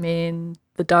 but I mean,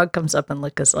 the dog comes up and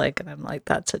licks his leg, and I'm like,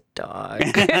 "That's a dog."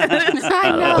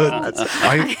 I know.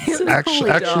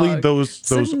 Actually,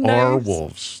 those are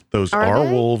wolves. Those are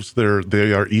wolves.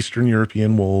 They are Eastern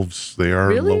European wolves. They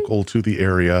are local to the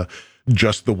area.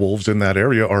 Just the wolves in that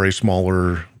area are a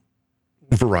smaller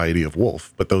variety of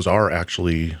wolf, but those are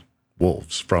actually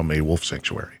wolves from a wolf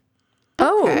sanctuary.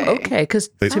 Oh, okay. Because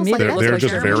to me, they're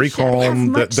just very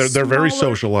calm. They're very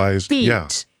socialized.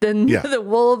 Than the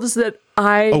wolves that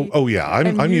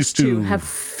I'm used to have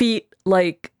feet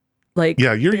like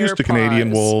you're used to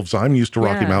Canadian wolves. I'm used to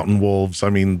Rocky Mountain wolves. I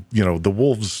mean, you know, the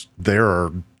wolves there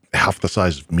are half the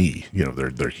size of me. You know,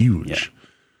 they're huge. Yeah.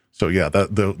 So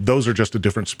those are just a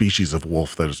different species of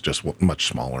wolf that is just much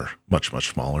smaller, much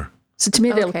smaller. So to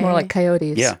me, they look more Okay. like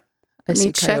coyotes. Yeah, I Let see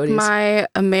me check coyotes. my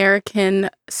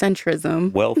American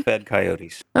centrism. well-fed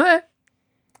coyotes. Okay.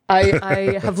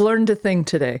 I have learned a thing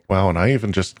today. Wow, and I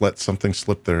even just let something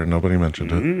slip there and nobody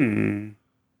mentioned it. Mm.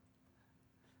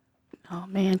 Oh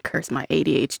man, curse my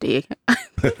ADHD.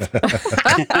 Because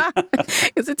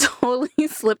it totally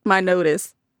slipped my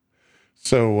notice.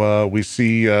 So we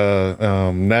see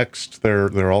next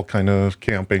they're all kind of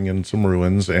camping in some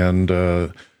ruins,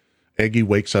 and Eggie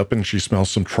wakes up and she smells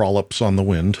some trollops on the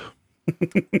wind.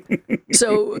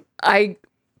 So I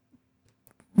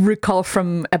recall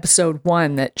from episode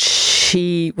 1 that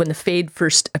when the Fade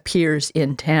first appears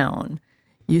in town,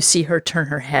 you see her turn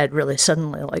her head really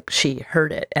suddenly, like she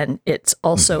heard it. And it's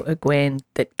also Egwene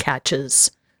that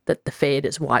catches that the Fade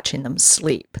is watching them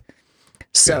sleep.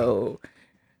 So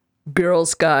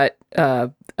girl's got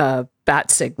a bat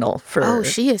signal for. Oh,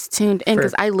 she is tuned in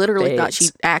because I literally thought she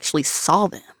fades. actually saw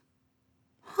them.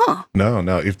 Huh.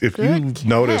 No. If you Good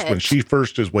notice when catch. she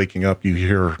first is waking up, you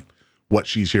hear what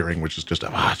she's hearing, which is just a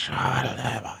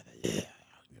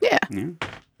Yeah. yeah.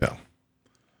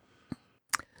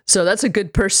 So that's a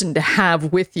good person to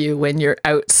have with you when you're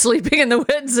out sleeping in the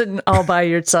woods and all by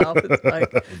yourself. It's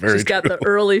like Very she's got the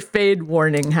early Fade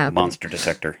warning happening. Monster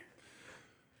detector.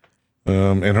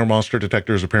 And her monster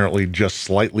detector is apparently just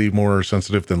slightly more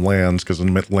sensitive than Land's, because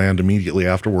Land immediately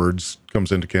afterwards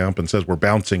comes into camp and says, "We're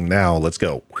bouncing now. Let's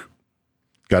go.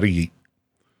 Gotta eat."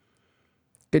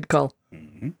 Good call.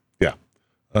 Yeah.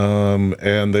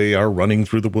 And they are running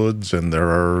through the woods, and there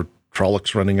are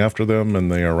Trollocs running after them,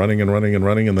 and they are running and running and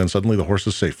running, and then suddenly the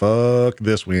horses say, "Fuck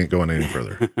this, we ain't going any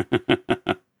further."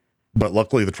 But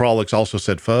luckily the Trollocs also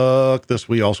said, "Fuck this,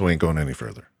 we also ain't going any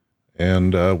further."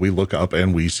 And we look up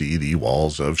and we see the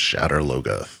walls of Shatter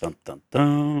Logoth. Dun, dun,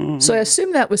 dun. So I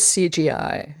assume that was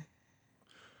CGI.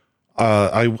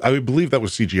 I believe that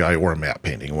was CGI or a matte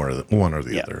painting, or one or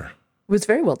the Yeah. other. It was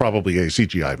very well done. Probably a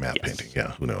CGI matte Yes. painting.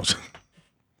 Yeah, who knows? It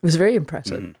was very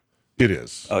impressive. Mhm. It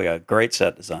is. Oh yeah, great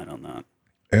set design on that.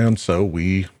 And so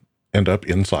we end up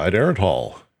inside Errant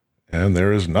Hall, and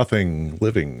there is nothing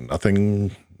living,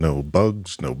 nothing, no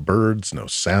bugs, no birds, no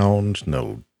sound,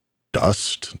 no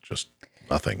dust, just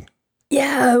nothing.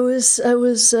 Yeah, I was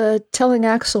telling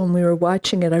Axel when we were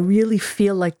watching it, I really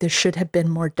feel like there should have been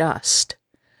more dust.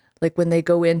 Like when they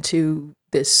go into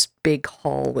this big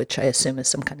hall, which I assume is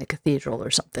some kind of cathedral or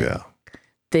something. Yeah.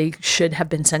 They should have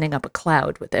been sending up a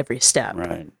cloud with every step.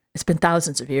 Right. It's been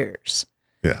thousands of years.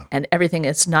 Yeah. And everything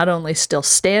is not only still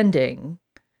standing,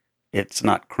 It's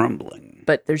not crumbling.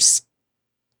 but there's,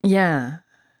 yeah.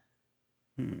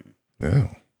 Hmm. Yeah.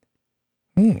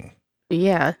 Hmm.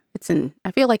 Yeah.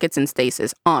 I feel like it's in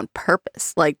stasis on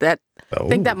purpose. Like that. Oh. I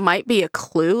think that might be a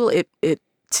clue it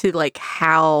to like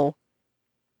how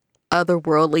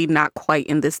otherworldly, not quite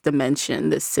in this dimension,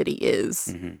 this city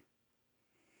is.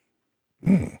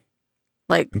 Mhm.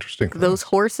 Like Interesting. those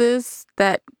horses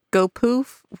that go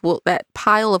poof, that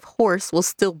pile of horse will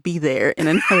still be there in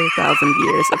another 1,000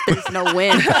 years if there's no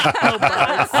wind, no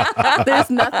bugs. There's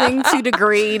nothing to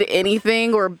degrade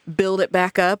anything or build it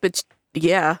back up. It's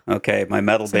Okay, my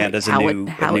metal So, band like,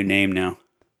 has a new name now.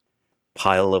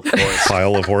 Pile of horse.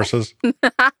 Pile of horses. No,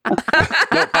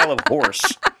 pile of horse.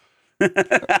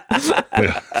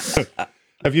 Yeah.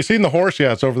 Have you seen the horse?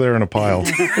 Yeah, it's over there in a pile.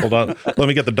 Hold on. Let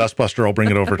me get the dustbuster. I'll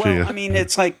bring it over to you. Well, I mean,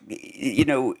 it's like,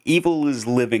 evil is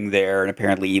living there, and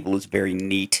apparently evil is very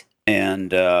neat, and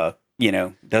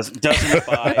doesn't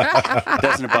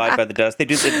abide by the dust. They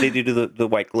do the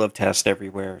white glove test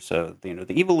everywhere, so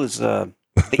the evil is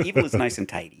nice and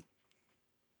tidy.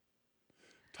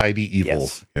 Tidy evil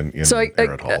Yes. in So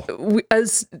Errant Hall.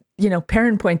 as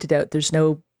Perrin pointed out, there's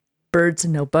no birds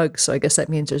and no bugs. So I guess that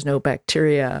means there's no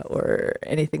bacteria or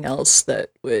anything else that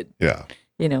would, Yeah.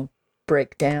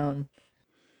 break down.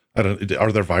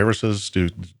 Are there viruses?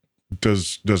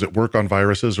 Does it work on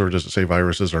viruses, or does it say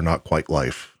viruses are not quite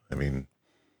life? I mean,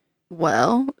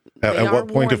 well. at they are what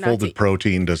point of warned not folded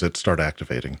protein does it start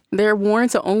activating? They're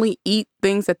warned to only eat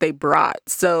things that they brought.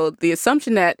 So the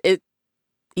assumption that it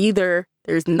either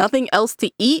there's nothing else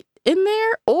to eat in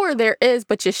there, or there is,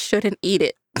 but you shouldn't eat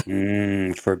it.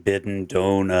 Forbidden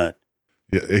donut.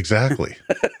 Yeah, exactly.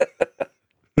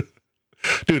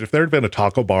 Dude, if there had been a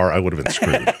taco bar, I would have been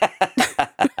screwed.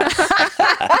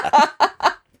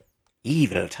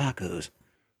 Evil tacos.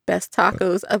 Best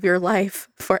tacos of your life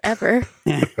forever.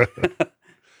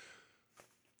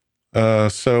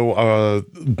 So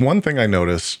one thing I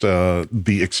noticed,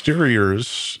 the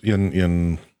exteriors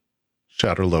in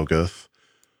Shatter Logoth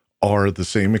are the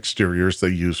same exteriors they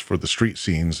use for the street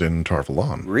scenes in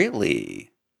Tarvalon. Really?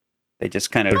 They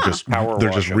just kind of They're just power they're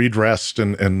wash just them. redressed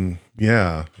and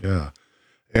yeah.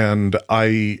 And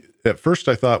at first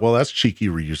I thought, well, that's cheeky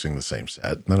reusing the same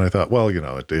set. And then I thought, well,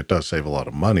 it does save a lot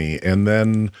of money. And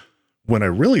then when I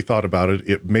really thought about it,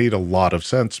 it made a lot of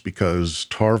sense because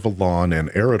Tar Valon and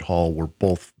Arid Hall were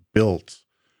both built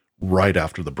right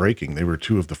after the breaking. They were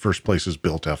two of the first places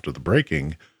built after the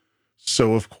breaking.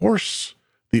 So, of course,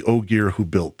 the Ogier who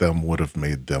built them would have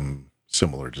made them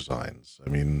similar designs. I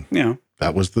mean,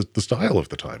 that was the style of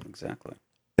the time. Exactly.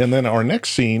 And then our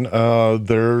next scene,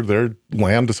 their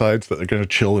land decides that they're going to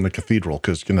chill in a cathedral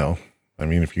because, I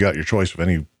mean, if you got your choice of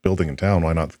any building in town,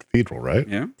 why not the cathedral, right?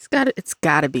 Yeah. It's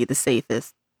gotta be the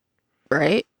safest,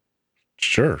 right?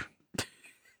 Sure.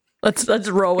 Let's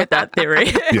roll with that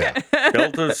theory. Yeah.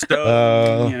 Built of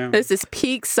stone, This is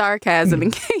peak sarcasm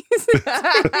in case you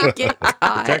get caught.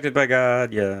 protected by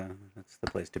God. Yeah, that's the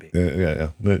place to be. Yeah.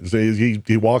 So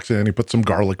he walks in, he puts some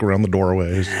garlic around the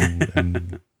doorways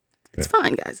and It's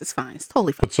fine, guys. It's fine. It's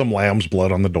totally fine. put some lamb's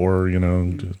blood on the door,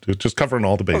 just covering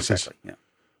all the bases. Exactly.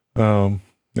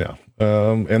 Yeah.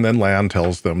 And then Lan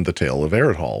tells them the tale of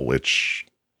Arid Hall, which,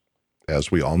 as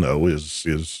we all know, is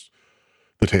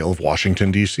the tale of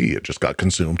Washington, D.C. It just got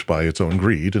consumed by its own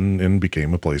greed and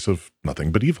became a place of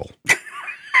nothing but evil.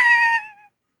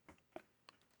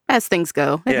 As things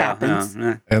go, it happens.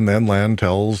 And then Lan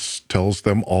tells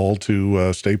them all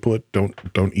to stay put.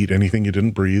 Don't eat anything you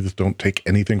didn't breathe. Don't take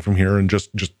anything from here, and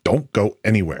just don't go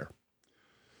anywhere.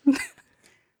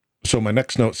 So my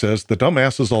next note says the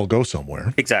dumbasses all go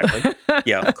somewhere. Exactly.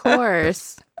 Yeah. Of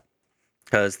course.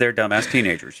 Because they're dumbass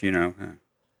teenagers,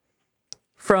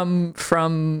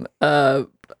 From a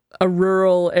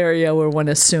rural area where one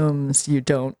assumes you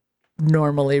don't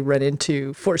normally run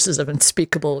into forces of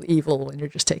unspeakable evil when you're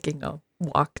just taking a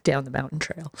walk down the mountain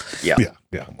trail. Yeah,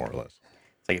 more or less.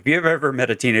 It's like if you've ever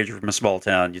met a teenager from a small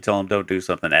town, you tell them don't do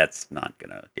something, that's not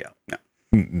gonna.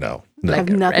 No. I have Like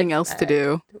a nothing red else to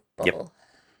do. Yep.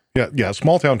 Yeah.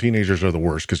 Small town teenagers are the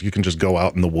worst because you can just go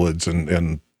out in the woods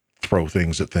and throw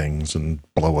things at things and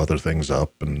blow other things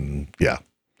up, and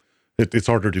it's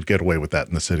harder to get away with that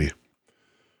in the city.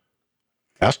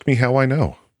 Ask me how I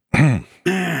know.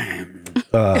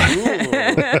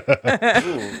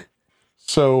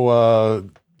 So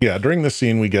during this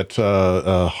scene we get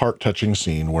a heart-touching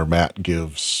scene where Matt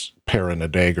gives Perrin a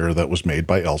dagger that was made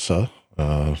by Elsa,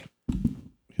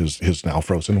 his now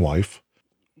frozen wife.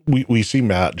 We see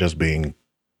Matt just being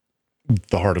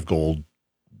the heart of gold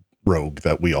rogue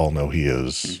that we all know he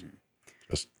is.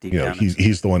 Just,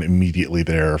 he's the one immediately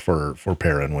there for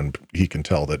Perrin when he can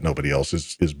tell that nobody else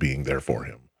is being there for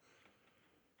him.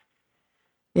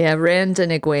 Yeah, Rand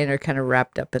and Egwene are kind of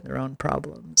wrapped up in their own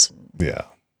problems. Yeah.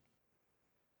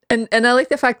 And I like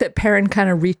the fact that Perrin kind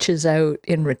of reaches out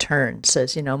in return,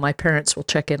 says, my parents will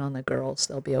check in on the girls.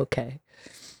 They'll be okay.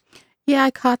 Yeah,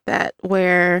 I caught that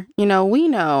where, we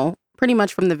know pretty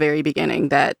much from the very beginning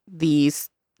that these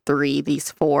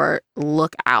four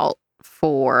look out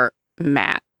for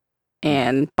Matt.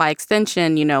 And by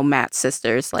extension, Matt's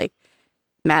sisters, like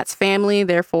Matt's family,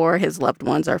 therefore his loved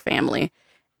ones are family.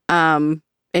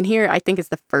 And here, I think it's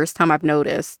the first time I've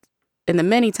noticed, in the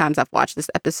many times I've watched this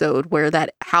episode, where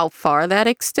how far that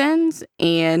extends.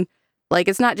 And like,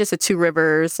 it's not just a Two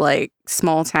Rivers, like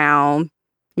small town,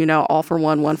 all for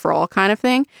one for all kind of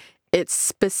thing. It's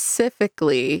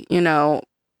specifically,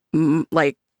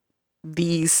 like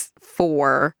these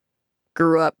four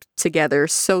grew up together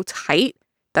so tight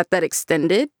that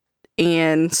extended.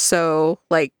 And so,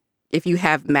 like, if you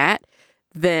have Matt,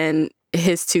 then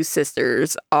his two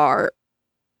sisters are,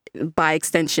 by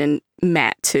extension,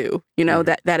 Matt too.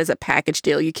 That is a package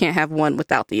deal. You can't have one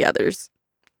without the others.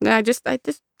 And I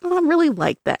really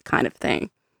like that kind of thing.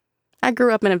 I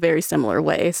grew up in a very similar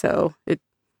way, so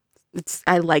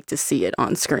I like to see it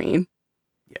on screen.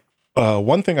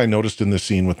 One thing I noticed in this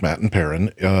scene with Matt and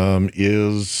Perrin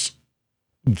is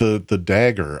the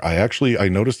dagger. I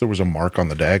noticed there was a mark on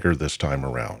the dagger this time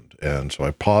around, and so I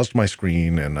paused my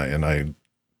screen and I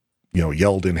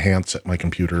yelled enhance at my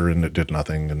computer, and it did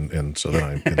nothing, and so then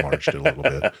I enlarged it a little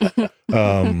bit.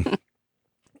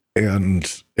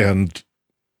 And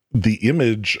the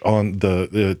image on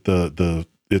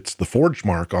it's the forge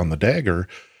mark on the dagger,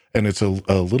 and it's a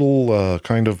little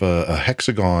kind of a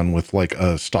hexagon with like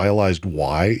a stylized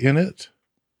Y in it.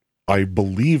 I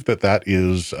believe that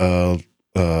is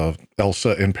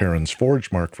Elsa and Perrin's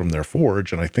forge mark from their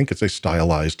forge, and I think it's a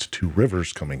stylized Two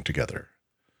Rivers coming together.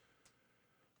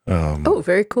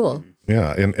 Very cool.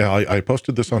 Yeah, and I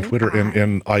posted this on Twitter,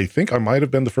 and I think I might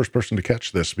have been the first person to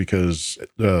catch this because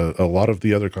a lot of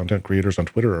the other content creators on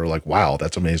Twitter are like, wow,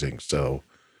 that's amazing. So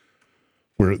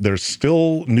there's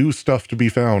still new stuff to be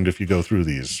found if you go through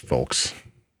these, folks.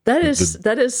 That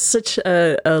is such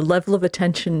a level of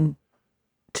attention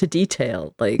to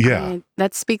detail. Like, Yeah. And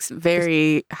that speaks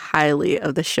very highly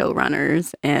of the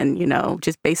showrunners and,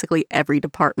 just basically every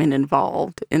department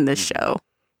involved in this show.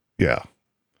 Yeah.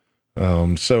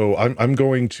 So I'm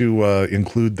going to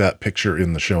include that picture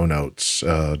in the show notes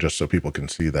just so people can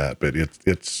see that. But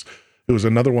it was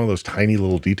another one of those tiny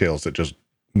little details that just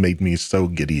made me so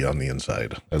giddy on the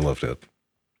inside. I loved it.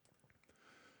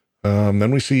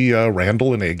 Then we see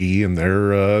Randall and Eggy, and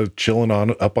they're chilling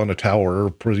up on a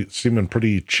tower, seeming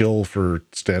pretty chill for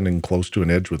standing close to an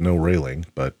edge with no railing.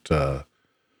 But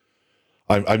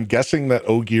I'm guessing that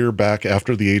Ogier back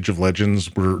after the Age of Legends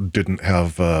didn't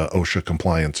have OSHA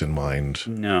compliance in mind.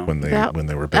 No. when they were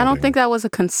building. I don't think that was a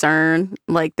concern.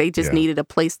 Like, they just needed a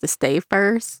place to stay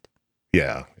first.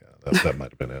 Yeah, that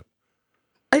might have been it.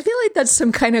 I feel like that's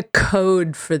some kind of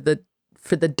code for the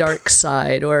dark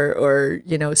side, or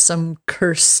some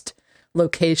cursed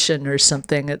location or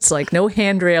something. It's like no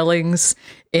hand railings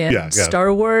in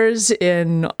Star Wars,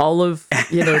 in all of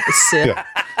the Sith.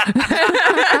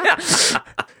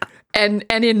 And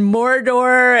in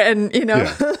Mordor, and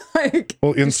like,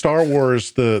 well, in Star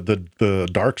Wars, the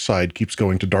dark side keeps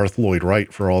going to Darth Lloyd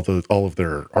Wright for all of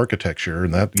their architecture,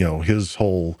 and that his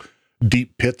whole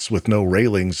deep pits with no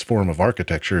railings form of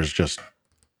architecture is just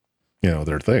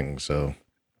their thing. So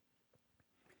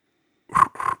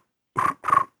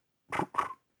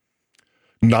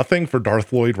nothing for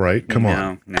Darth Lloyd Wright. Come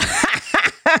on. No.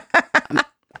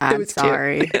 I'm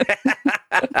sorry.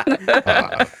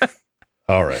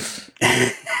 All right.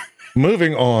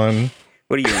 Moving on.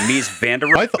 What are you, Mies van der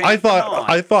Rohe? I thought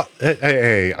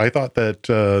that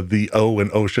the O in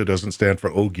OSHA doesn't stand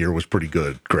for Ogier was pretty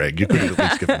good, Greg. You could have at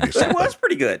least given me something. It was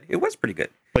pretty good. It was pretty good.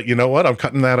 But you know what? I'm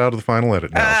cutting that out of the final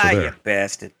edit now. So there. You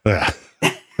bastard.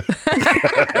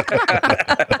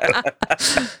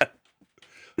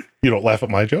 You don't laugh at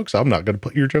my jokes. I'm not going to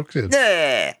put your jokes in.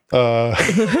 Yeah.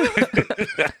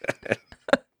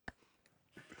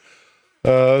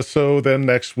 So then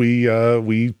next we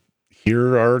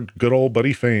hear our good old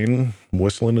buddy Fane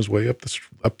whistling his way up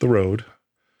the road.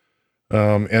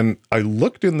 And I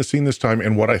looked in the scene this time,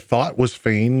 and what I thought was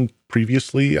Fane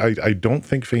previously, I don't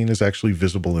think Fane is actually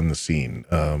visible in the scene.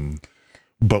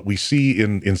 But we see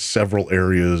in several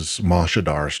areas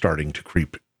Mashadar starting to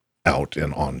creep out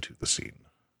and onto the scene.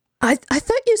 I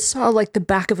thought you saw like the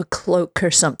back of a cloak or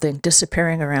something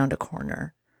disappearing around a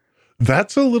corner.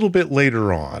 That's a little bit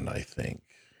later on, I think,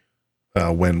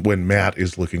 when Matt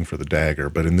is looking for the dagger.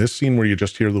 But in this scene where you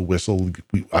just hear the whistle,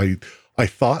 I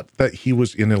thought that he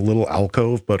was in a little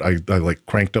alcove, but I like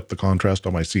cranked up the contrast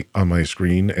on my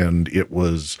screen, and it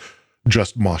was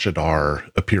just Mashadar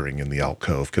appearing in the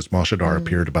alcove, because Mashadar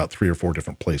appeared about 3 or 4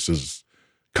 different places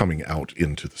coming out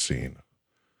into the scene.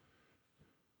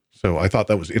 So I thought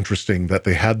that was interesting that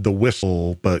they had the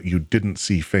whistle, but you didn't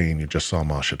see Fane, you just saw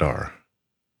Mashadar.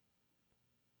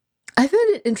 I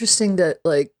found it interesting that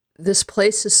like this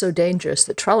place is so dangerous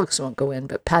that Trollocs won't go in,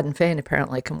 but Pad and Fane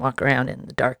apparently can walk around in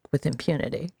the dark with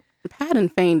impunity. Pad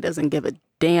and Fane doesn't give a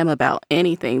damn about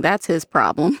anything. That's his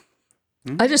problem.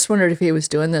 I just wondered if he was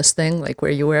doing this thing like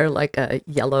where you wear like a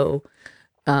yellow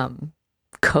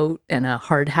coat and a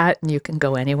hard hat and you can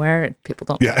go anywhere and people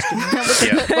don't. Yeah.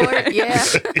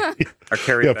 Or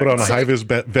carry put on a high-vis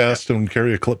vest and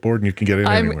carry a clipboard and you can get in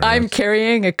anywhere. I'm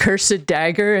carrying a cursed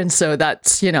dagger, and so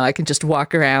that's, I can just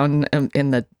walk around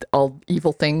in the all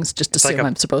evil things, just assume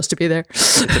I'm supposed to be there.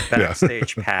 It's a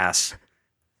backstage pass.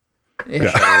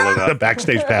 Yeah. The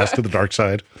backstage pass to the dark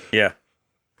side. Yeah.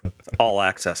 All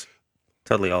access.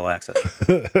 Totally all access.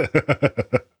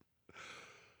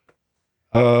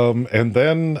 And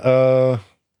then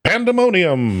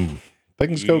pandemonium.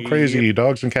 Things go crazy.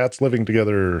 Dogs and cats living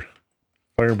together.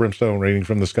 Fire and brimstone raining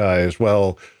from the skies.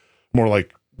 Well, more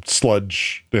like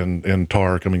sludge and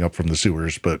tar coming up from the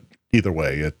sewers, but either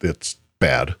way, it's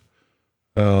bad.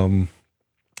 And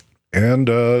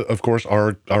of course,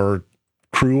 our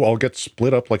crew all gets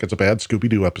split up like it's a bad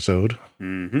Scooby-Doo episode.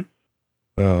 Mm-hmm.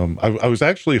 I was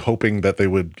actually hoping that they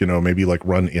would, maybe like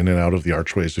run in and out of the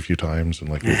archways a few times and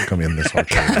like they'd come in this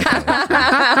archway.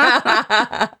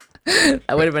 That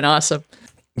would have been awesome.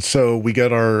 So we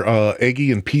get our Eggy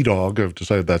and P-Dog. I've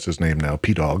decided that's his name now,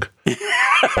 P-Dog.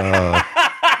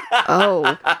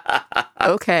 Oh,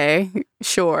 okay,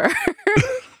 sure.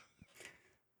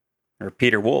 Or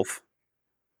Peter Wolf.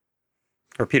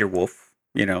 Like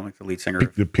the lead singer.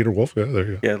 Peter Wolf, yeah, there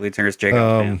you go. Yeah, lead singer is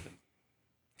Jacob.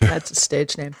 That's a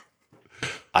stage name.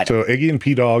 So Eggy and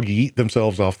P-Dog yeet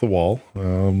themselves off the wall.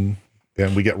 And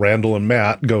we get Randall and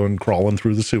Matt going crawling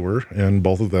through the sewer, and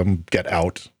both of them get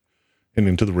out and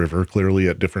into the river, clearly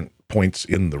at different points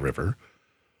in the river.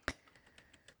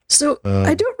 So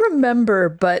I don't remember,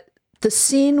 but the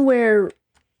scene where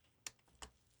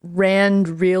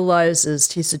Rand realizes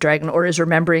he's the dragon, or is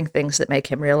remembering things that make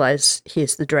him realize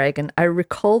he's the dragon, I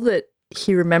recall that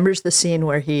he remembers the scene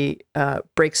where he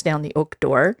breaks down the oak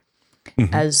door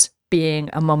as being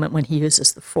a moment when he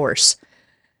uses the Force,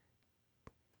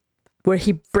 where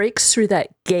he breaks through that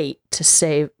gate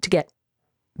to get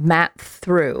Matt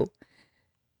through.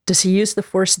 Does he use the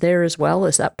Force there as well?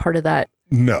 Is that part of that?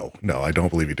 No, I don't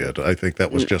believe he did. I think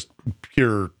that was just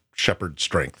pure shepherd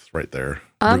strength right there.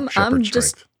 I'm Shepherd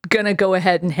just gonna go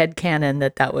ahead and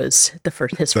headcanon that was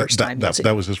his first time.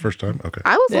 That was his first time? Okay.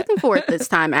 I was looking for it this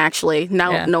time, actually.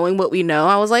 Now, knowing what we know,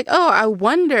 I was like, oh, I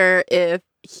wonder if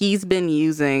he's been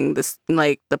using this,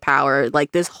 like, the power,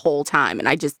 like, this whole time, and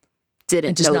I just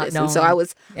didn't notice. And so I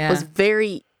was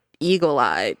very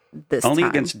eagle-eyed this Only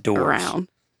time against doors, around.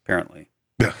 apparently.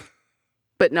 Yeah.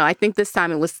 But no, I think this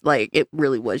time it was like, it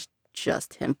really was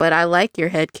just him. But I like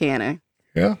your headcanon.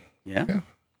 Yeah. Yeah.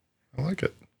 I like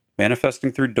it.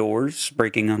 Manifesting through doors,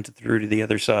 breaking through to the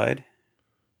other side.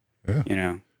 Yeah. You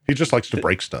know. He just likes to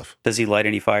break stuff. Does he light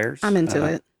any fires? I'm into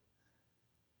it.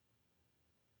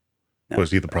 No.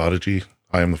 Was he the prodigy?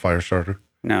 I am the fire starter?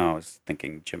 No, I was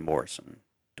thinking Jim Morrison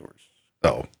doors.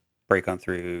 Oh. Break on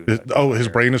through. His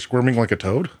brain is squirming like a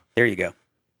toad? There you go.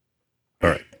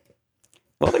 All right.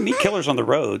 Well, they meet killers on the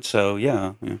road, so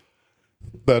yeah.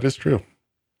 That is true.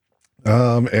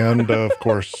 And of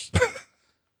course,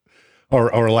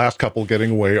 our last couple getting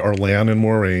away are Lan and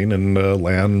Moraine, and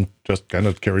Lan just kind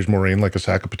of carries Moraine like a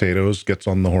sack of potatoes, gets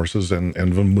on the horses and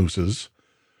vamooses.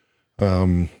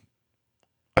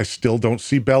 I still don't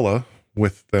see Bella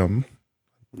with them.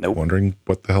 Nope. Wondering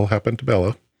what the hell happened to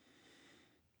Bella.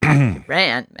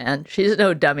 Rand, man, she's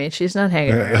no dummy. She's not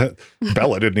hanging around.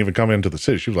 Bella didn't even come into the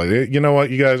city. She was like, hey, you know what,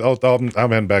 you guys, I'm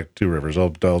heading back to Two Rivers.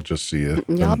 I'll just see you.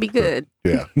 Y'all be good.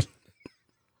 Yeah.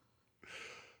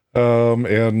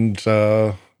 And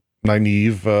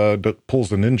Nynaeve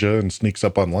pulls a ninja and sneaks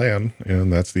up on Lan,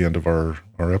 and that's the end of our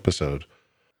episode.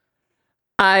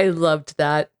 I loved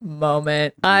that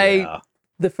moment.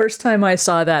 The first time I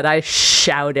saw that, I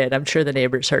shouted. I'm sure the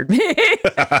neighbors heard me.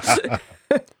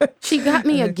 She got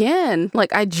me again.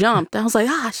 Like, I jumped. I was like,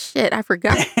 shit, I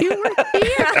forgot you were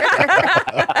here.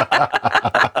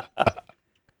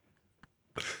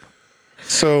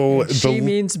 So she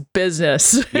means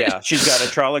business. Yeah, she's got a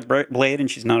Trolloc blade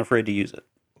and she's not afraid to use it.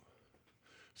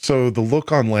 So the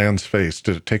look on Lan's face,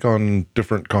 did it take on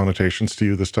different connotations to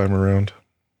you this time around?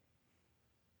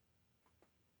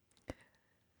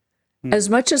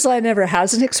 As much as Lan never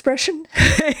has an expression,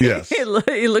 yes, he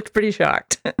looked pretty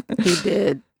shocked. He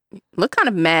did. Look kind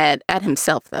of mad at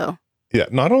himself, though. Yeah,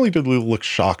 not only did he look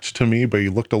shocked to me, but he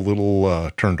looked a little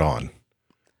turned on.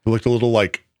 He looked a little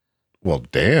like, well,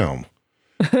 damn.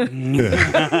 Nobody's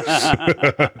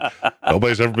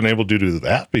ever been able to do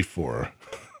that before.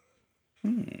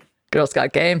 Girl's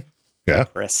got game. Yeah.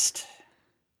 Rest.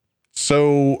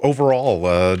 So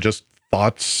overall, just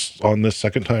thoughts on this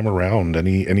second time around?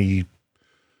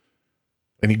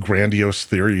 Any grandiose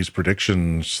theories,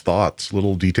 predictions, thoughts,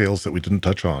 little details that we didn't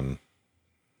touch on?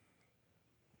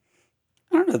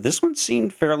 I don't know. This one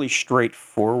seemed fairly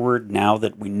straightforward now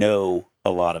that we know a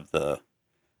lot of the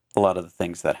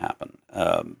things that happen.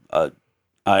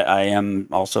 I am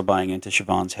also buying into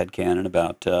Siobhan's headcanon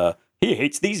about he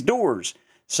hates these doors.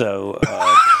 So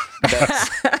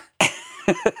that's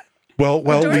well,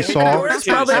 we saw. That's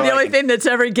probably the only thing that's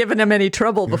ever given him any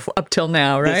trouble before, up till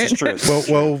now, right? This is true.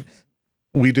 Well,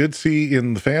 we did see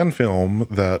in the fan film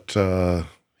that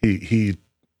he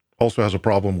also has a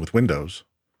problem with windows.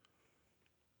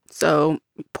 So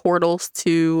portals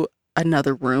to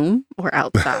another room or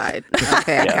outside.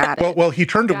 Okay, I got it. Well, he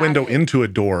turned a Got window it. into a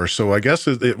door, so I guess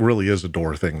it really is a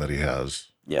door thing that he has.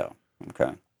 Yeah.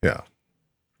 Okay. Yeah.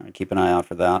 All right, keep an eye out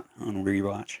for that on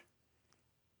rewatch.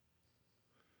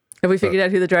 Have we figured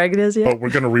out who the dragon is yet? Oh, we're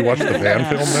going to rewatch the fan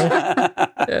film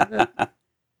now?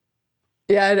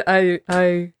 Yeah,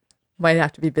 I might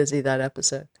have to be busy that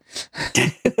episode.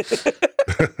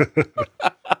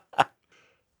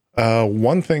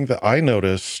 One thing that I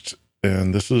noticed,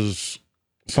 and this is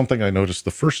something I noticed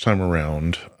the first time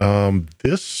around,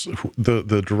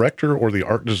 the director or the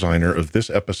art designer of this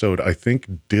episode, I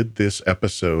think, did this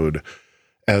episode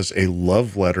as a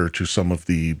love letter to some of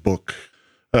the book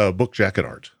jacket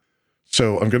art.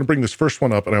 So I'm going to bring this first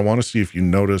one up, and I want to see if you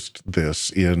noticed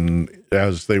this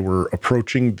as they were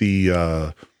approaching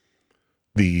the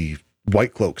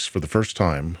White Cloaks for the first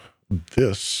time.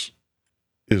 This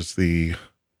is the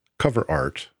cover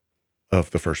art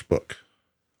of the first book.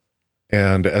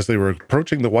 And as they were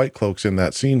approaching the White Cloaks in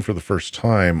that scene for the first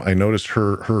time, I noticed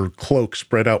her cloak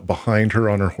spread out behind her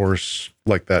on her horse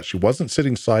like that. She wasn't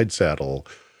sitting side saddle,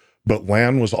 but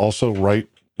Lan was also right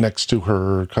next to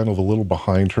her, kind of a little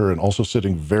behind her, and also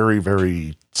sitting very,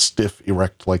 very stiff,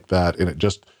 erect like that. And it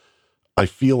just, I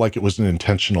feel like it was an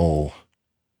intentional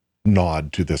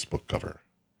nod to this book cover.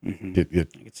 Mm-hmm.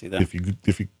 I can see that. If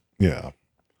you, yeah.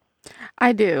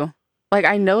 I do. Like,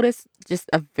 I noticed just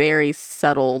a very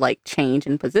subtle, like, change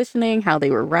in positioning, how they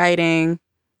were riding.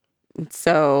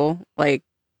 So, like,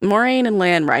 Moraine and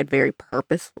Lan ride very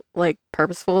purposeful. Like,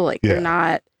 they're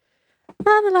not,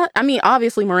 blah, blah, blah. I mean,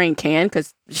 obviously Moraine can,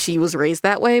 because she was raised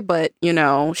that way, but, you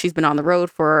know, she's been on the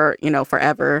road for, you know,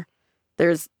 forever.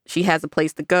 She has a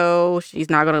place to go. She's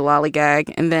not going to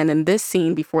lollygag. And then in this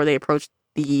scene, before they approach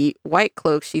the White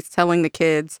Cloak, she's telling the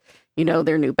kids, you know,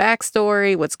 their new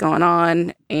backstory, what's going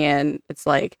on. And it's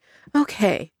like,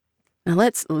 okay, now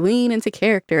let's lean into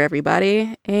character,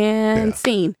 everybody, and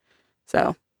scene.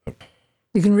 So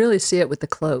you can really see it with the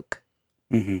cloak.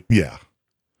 Mm-hmm. Yeah.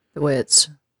 The way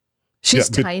she's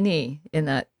tiny in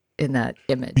that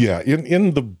image. Yeah.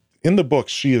 In the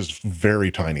books, she is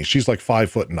very tiny. She's like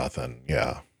 5 foot nothing.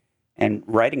 Yeah. And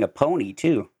riding a pony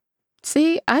too.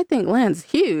 See, I think Lan's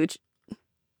huge.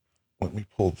 Let me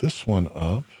pull this one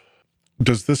up.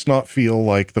 Does this not feel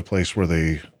like the place where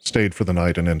they stayed for the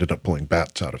night and ended up pulling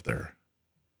bats out of there?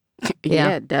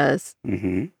 Yeah, it does.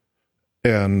 Mm-hmm.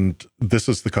 And this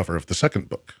is the cover of the second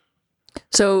book.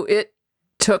 So it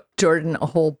took Jordan a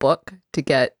whole book to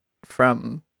get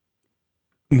from.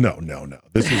 No.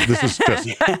 This is just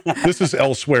this is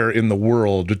elsewhere in the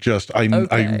world. Just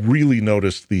I really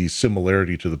noticed the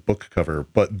similarity to the book cover,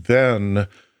 but then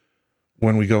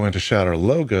when we go into Shadar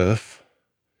Logoth,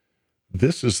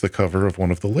 this is the cover of one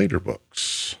of the later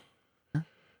books.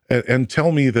 And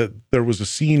tell me that there was a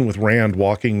scene with Rand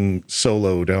walking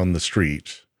solo down the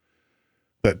street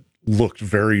that looked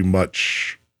very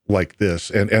much like this.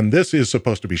 And this is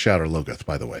supposed to be Shadar Logoth,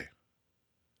 by the way,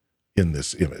 in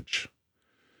this image.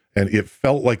 And it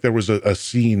felt like there was a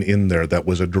scene in there that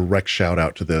was a direct shout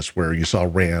out to this, where you saw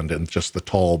Rand and just the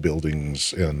tall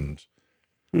buildings and...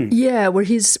 Yeah, where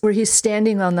he's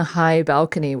standing on the high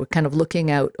balcony, we're kind of looking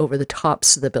out over the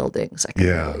tops of the buildings. I can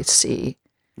really see.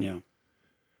 Yeah.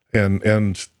 And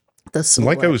the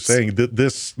like I was saying,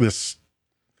 this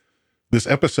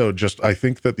episode, just, I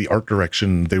think that the art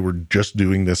direction, they were just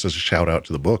doing this as a shout out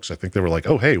to the books. I think they were like,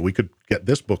 oh, hey, we could get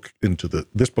this book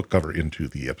cover into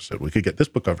the episode. We could get this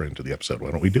book cover into the episode.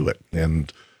 Why don't we do it?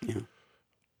 And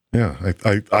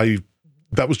I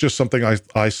that was just something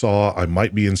I saw. I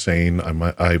might be insane.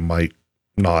 I might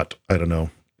not. I don't know,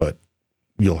 but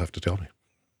you'll have to tell me.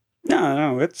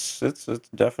 No, it's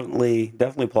definitely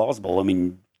plausible. I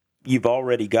mean, you've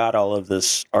already got all of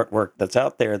this artwork that's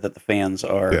out there that the fans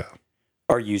are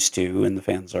used to, and the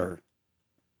fans are,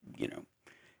 you know,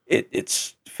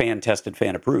 it's fan tested,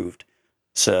 fan approved.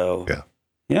 So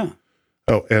yeah.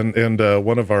 Oh, and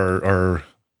one of our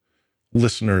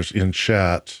listeners in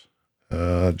chat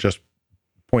just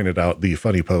pointed out the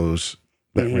funny pose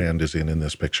that Rand is in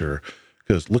this picture,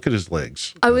 because look at his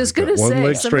legs. I was going to say, one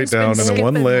leg straight down and then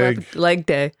one leg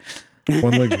day.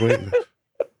 One leg's way.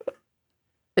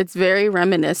 It's very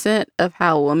reminiscent of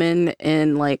how women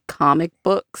in like comic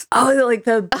books. Oh, like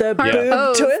the boob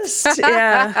twist.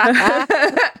 Yeah.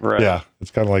 Right. Yeah,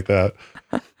 it's kind of like that.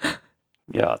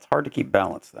 Yeah, it's hard to keep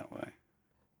balance that way.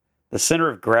 The center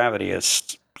of gravity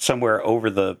is somewhere over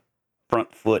the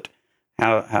front foot.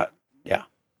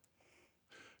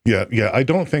 Yeah, I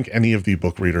don't think any of the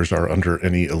book readers are under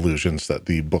any illusions that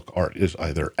the book art is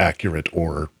either accurate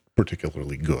or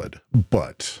particularly good,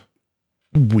 but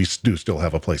we do still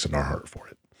have a place in our heart for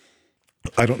it.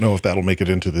 I don't know if that'll make it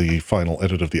into the final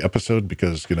edit of the episode,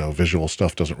 because, you know, visual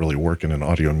stuff doesn't really work in an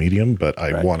audio medium, but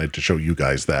I wanted to show you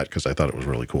guys that because I thought it was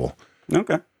really cool.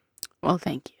 Okay. Well,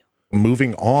 thank you.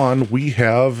 Moving on, we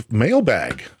have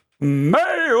mailbag.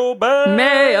 Mailbag.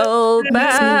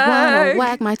 Makes me wanna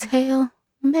wag my tail.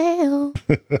 Mail.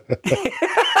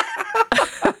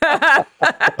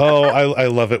 Oh, I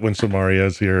love it when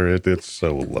Samaria's here. It's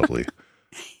so lovely.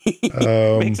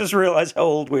 Makes us realize how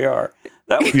old we are.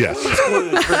 That was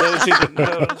clues for those who didn't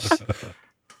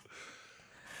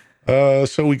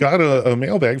notice. So we got a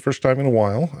mailbag, first time in a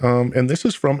while, and this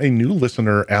is from a new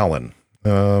listener, Alan.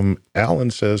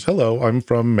 Alan says, "Hello, I'm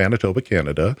from Manitoba,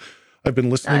 Canada. I've been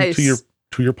listening to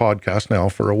your podcast now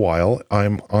for a while.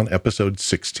 I'm on episode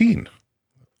 16.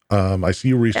 I see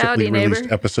you recently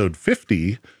released episode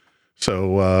 50.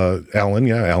 So, Alan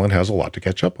has a lot to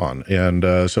catch up on. And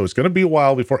so it's going to be a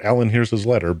while before Alan hears his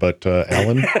letter. But,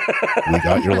 Alan, we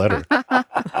got your letter.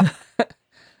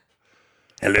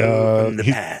 Hello from the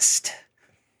past.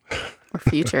 Or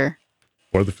future.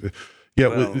 Or the yeah.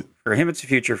 Well, for him, it's the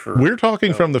future. For We're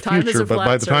talking from the Time is future, a but by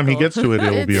flat the time he circle. gets to it,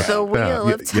 it will be It's a wheel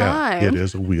of time. Yeah, it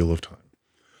is a wheel of time.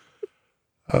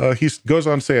 He goes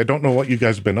on to say, I don't know what you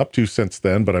guys have been up to since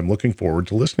then, but I'm looking forward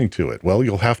to listening to it. Well,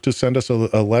 you'll have to send us a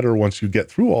letter once you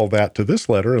get through all that to this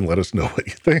letter and let us know what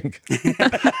you think.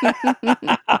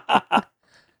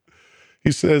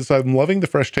 He says, I'm loving the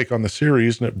fresh take on the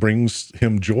series, and it brings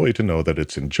him joy to know that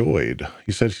it's enjoyed.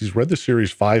 He says he's read the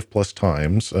series 5+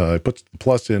 times. He puts the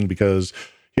plus in because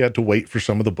he had to wait for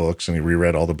some of the books, and he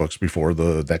reread all the books before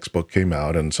the next book came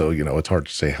out. And so, it's hard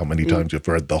to say how many times you've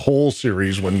read the whole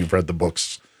series when you've read the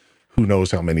books. Who knows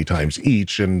how many times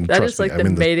each? And That trust is like me, the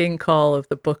mating call of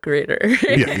the book reader.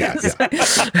 Yeah.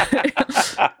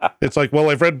 It's like,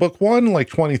 well, I've read book 1 like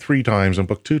 23 times, and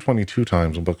book 2 22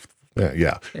 times, and book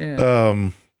yeah.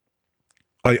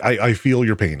 I feel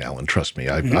your pain, Alan. Trust me,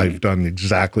 I've done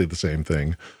exactly the same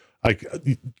thing. I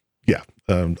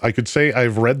could say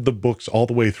I've read the books all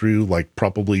the way through like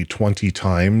probably 20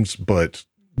 times, but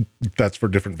that's for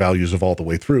different values of all the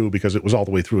way through because it was all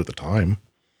the way through at the time.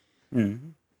 Mm-hmm.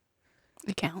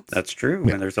 It counts. That's true.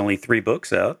 Yeah. And there's only 3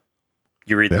 books out.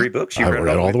 You read 3 books. You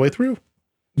read all the way through.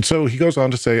 So he goes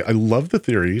on to say, I love the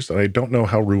theories, and I don't know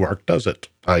how Ruark does it.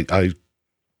 I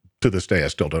to this day, I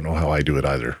still don't know how I do it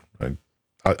either.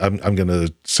 I'm going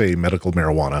to say medical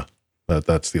marijuana.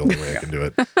 That's the only way I can do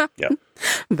it. Yep.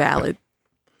 Valid.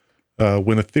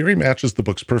 When a theory matches the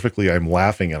books perfectly, I'm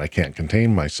laughing and I can't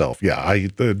contain myself. Yeah,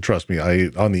 trust me.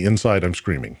 On the inside, I'm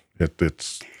screaming.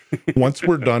 It's once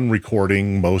we're done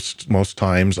recording, most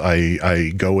times I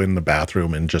go in the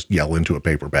bathroom and just yell into a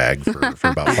paper bag for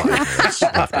about 5 minutes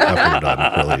after we're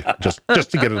done. Really, just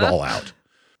to get it all out.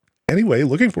 Anyway,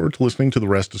 looking forward to listening to the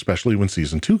rest, especially when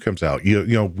season 2 comes out.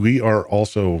 We are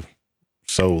also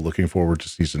so looking forward to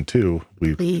season 2.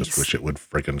 We just wish it would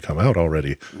freaking come out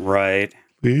already. Right.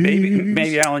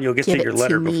 Maybe Alan, you'll get to your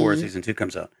letter before season 2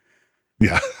 comes out.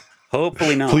 Yeah.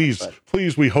 Hopefully not.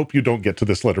 Please, we hope you don't get to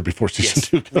this letter before season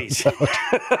 2 comes out.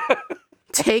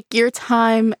 Take your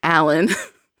time, Alan.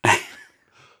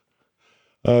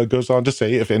 Goes on to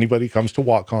say, if anybody comes to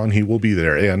WatCon, he will be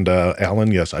there. And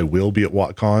Alan, yes, I will be at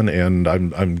WatCon, and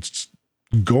I'm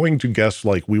going to guess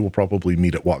like we will probably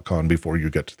meet at WatCon before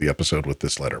you get to the episode with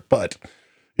this letter. But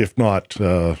if not,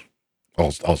 I'll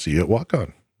see you at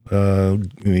WatCon.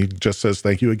 He just says,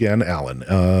 thank you again, Alan.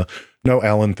 No,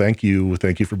 Alan, thank you.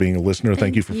 Thank you for being a listener.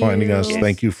 Thank you for finding us. Yes.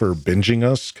 Thank you for binging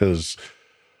us, because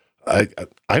I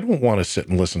don't want to sit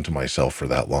and listen to myself for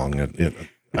that long.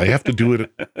 I have to do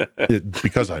it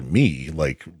because I'm me.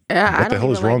 Like, what the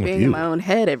hell is wrong with you? In my own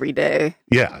head every day.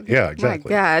 Yeah,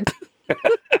 exactly. My God.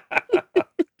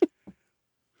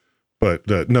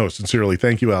 But no, sincerely,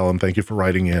 thank you, Alan. Thank you for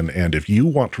writing in. And if you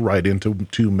want to write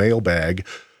into mailbag,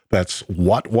 that's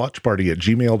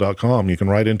watchparty@gmail.com. You can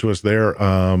write into us there.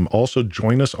 Also,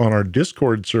 join us on our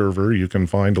Discord server. You can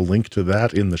find a link to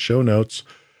that in the show notes.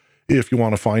 If you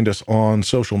want to find us on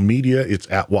social media, it's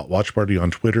at WatchParty on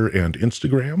Twitter and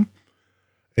Instagram.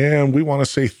 And we want to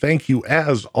say thank you,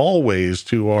 as always,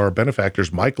 to our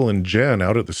benefactors, Michael and Jen,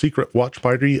 out at the secret Watch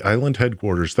Party Island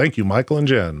headquarters. Thank you, Michael and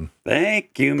Jen.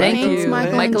 Thank you,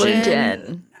 Michael and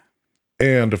Jen.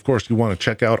 And, of course, you want to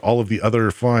check out all of the other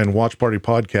fine Watch Party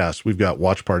podcasts. We've got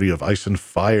Watch Party of Ice and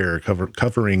Fire,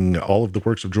 covering all of the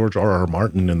works of George R.R.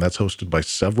 Martin, and that's hosted by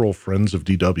several friends of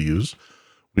DW's.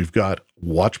 We've got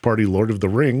Watch Party Lord of the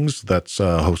Rings, that's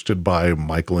hosted by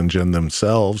Michael and Jen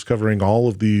themselves, covering all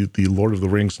of the Lord of the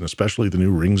Rings, and especially the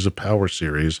new Rings of Power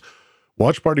series.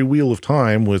 Watch Party Wheel of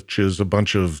Time, which is a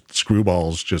bunch of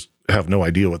screwballs, just have no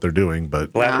idea what they're doing.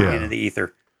 But blabbering into the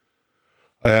ether.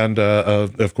 And,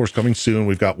 of course, coming soon,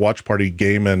 we've got Watch Party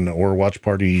Gaiman, or Watch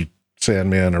Party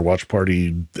Sandman, or Watch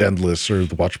Party Endless, or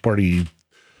the Watch Party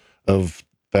of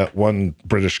that one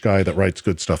British guy that writes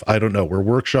good stuff. I don't know. We're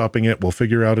workshopping it. We'll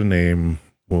figure out a name.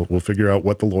 We'll figure out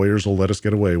what the lawyers will let us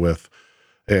get away with.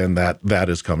 And that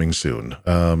is coming soon.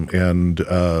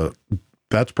 That's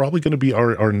probably going to be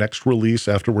our next release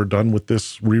after we're done with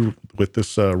this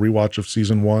rewatch of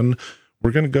season 1.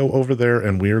 We're going to go over there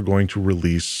and we are going to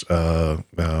release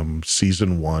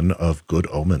season 1 of Good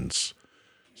Omens.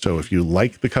 So if you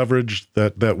like the coverage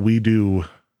that we do,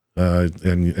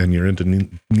 and you're into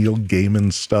Neil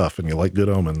Gaiman's stuff and you like Good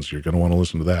Omens, you're going to want to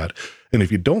listen to that. And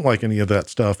if you don't like any of that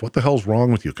stuff, what the hell's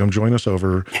wrong with you? Come join us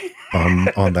over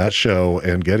on that show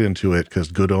and get into it,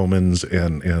 because Good Omens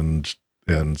and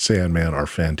Sandman are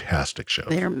fantastic shows.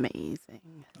 They're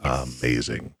amazing.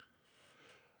 Amazing.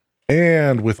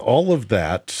 And with all of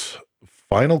that,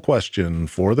 final question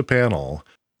for the panel: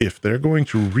 if they're going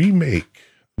to remake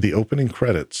the opening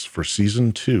credits for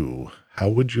season 2, how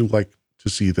would you like to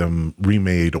see them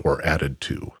remade or added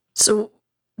to? So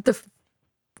the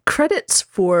credits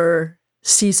for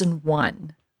season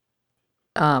 1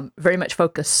 very much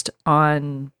focused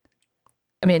on,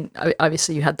 I mean,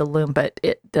 obviously you had the loom, but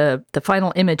the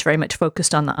final image very much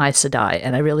focused on the Aes Sedai,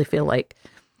 and I really feel like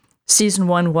season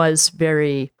 1 was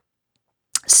very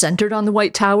centered on the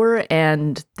White Tower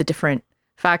and the different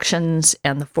factions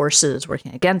and the forces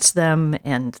working against them,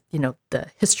 and, you know, the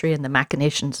history and the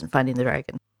machinations in finding the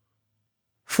dragon.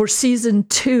 For season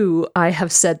 2, I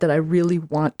have said that I really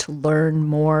want to learn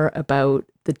more about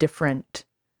the different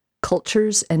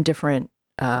cultures and different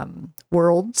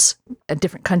worlds and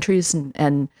different countries.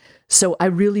 And so I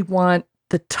really want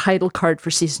the title card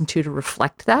for season 2 to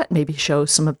reflect that, maybe show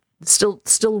some of, still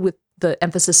with the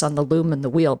emphasis on the loom and the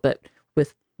wheel, but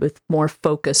with more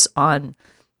focus on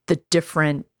the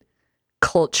different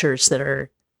cultures that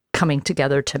are coming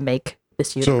together to make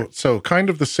this universe. So kind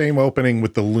of the same opening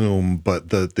with the loom, but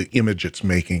the image it's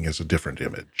making is a different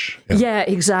image. Yeah,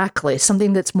 exactly.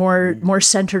 Something that's more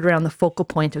centered around the focal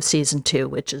point of season 2,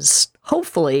 which is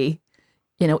hopefully,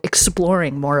 you know,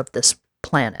 exploring more of this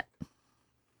planet.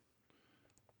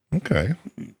 Okay.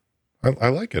 I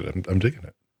like it. I'm digging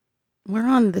it. We're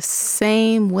on the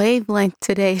same wavelength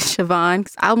today, Siobhan.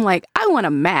 'Cause I'm like, I want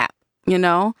a map, you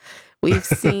know? We've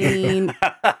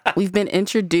been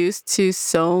introduced to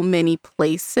so many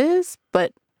places,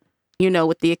 but, you know,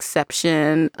 with the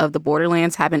exception of the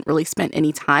Borderlands, haven't really spent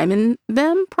any time in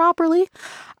them properly.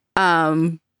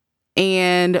 And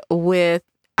with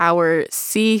our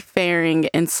seafaring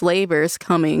enslavers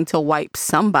coming to wipe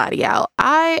somebody out,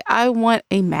 I want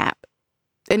a map.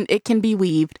 And it can be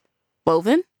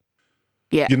woven.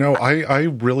 Yeah. You know, I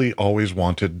really always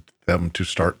wanted them to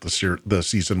start the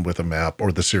season with a map,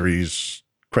 or the series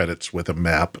credits with a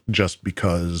map, just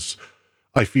because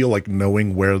I feel like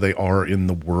knowing where they are in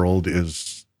the world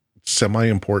is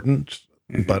semi-important.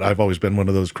 Mm-hmm. But I've always been one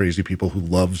of those crazy people who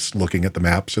loves looking at the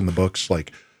maps in the books.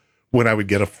 Like when I would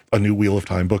get a new Wheel of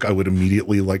Time book, I would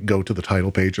immediately like go to the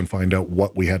title page and find out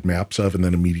what we had maps of, and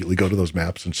then immediately go to those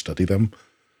maps and study them.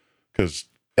 Because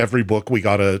every book we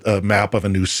got a map of a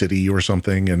new city or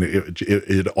something, and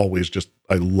it always just,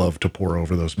 I love to pore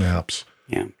over those maps.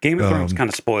 Yeah, Game of Thrones kind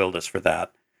of spoiled us for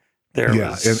that.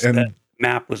 That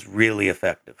map was really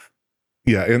effective.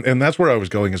 Yeah, and that's where I was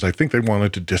going, is I think they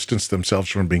wanted to distance themselves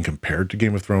from being compared to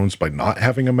Game of Thrones by not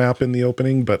having a map in the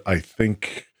opening, but I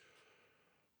think,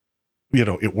 you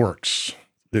know, it works.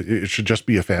 It should just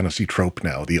be a fantasy trope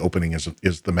now. The opening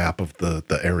is the map of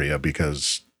the area,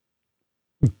 because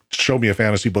show me a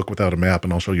fantasy book without a map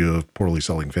and I'll show you a poorly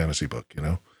selling fantasy book, you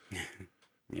know?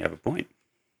 You have a point.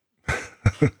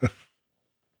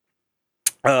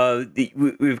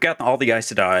 We've got all the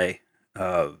Aes Sedai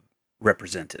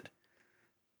represented,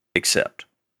 except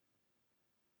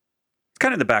it's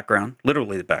kind of the background,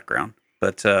 literally the background,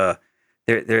 but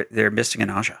they're missing an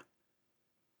Aja.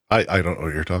 I don't know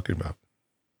what you're talking about.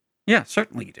 Yeah,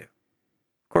 certainly you do.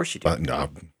 Of course you do. No.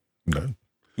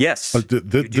 Yes, you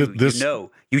do. You know,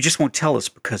 you just won't tell us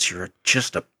because you're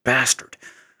just a bastard.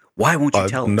 Why won't you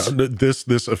tell us?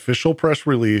 This official press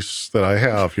release that I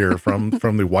have here from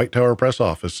the White Tower press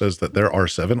office says that there are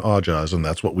 7 Ajas, and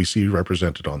that's what we see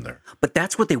represented on there. But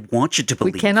that's what they want you to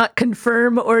believe. We cannot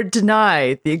confirm or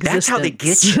deny the existence. That's how they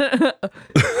get you.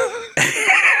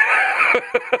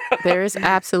 There is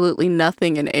absolutely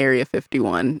nothing in Area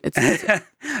 51. It's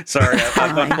sorry,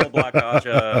 I'm full block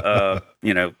Aja,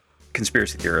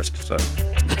 conspiracy theorist. So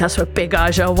that's what Big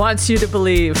Aja wants you to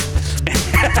believe.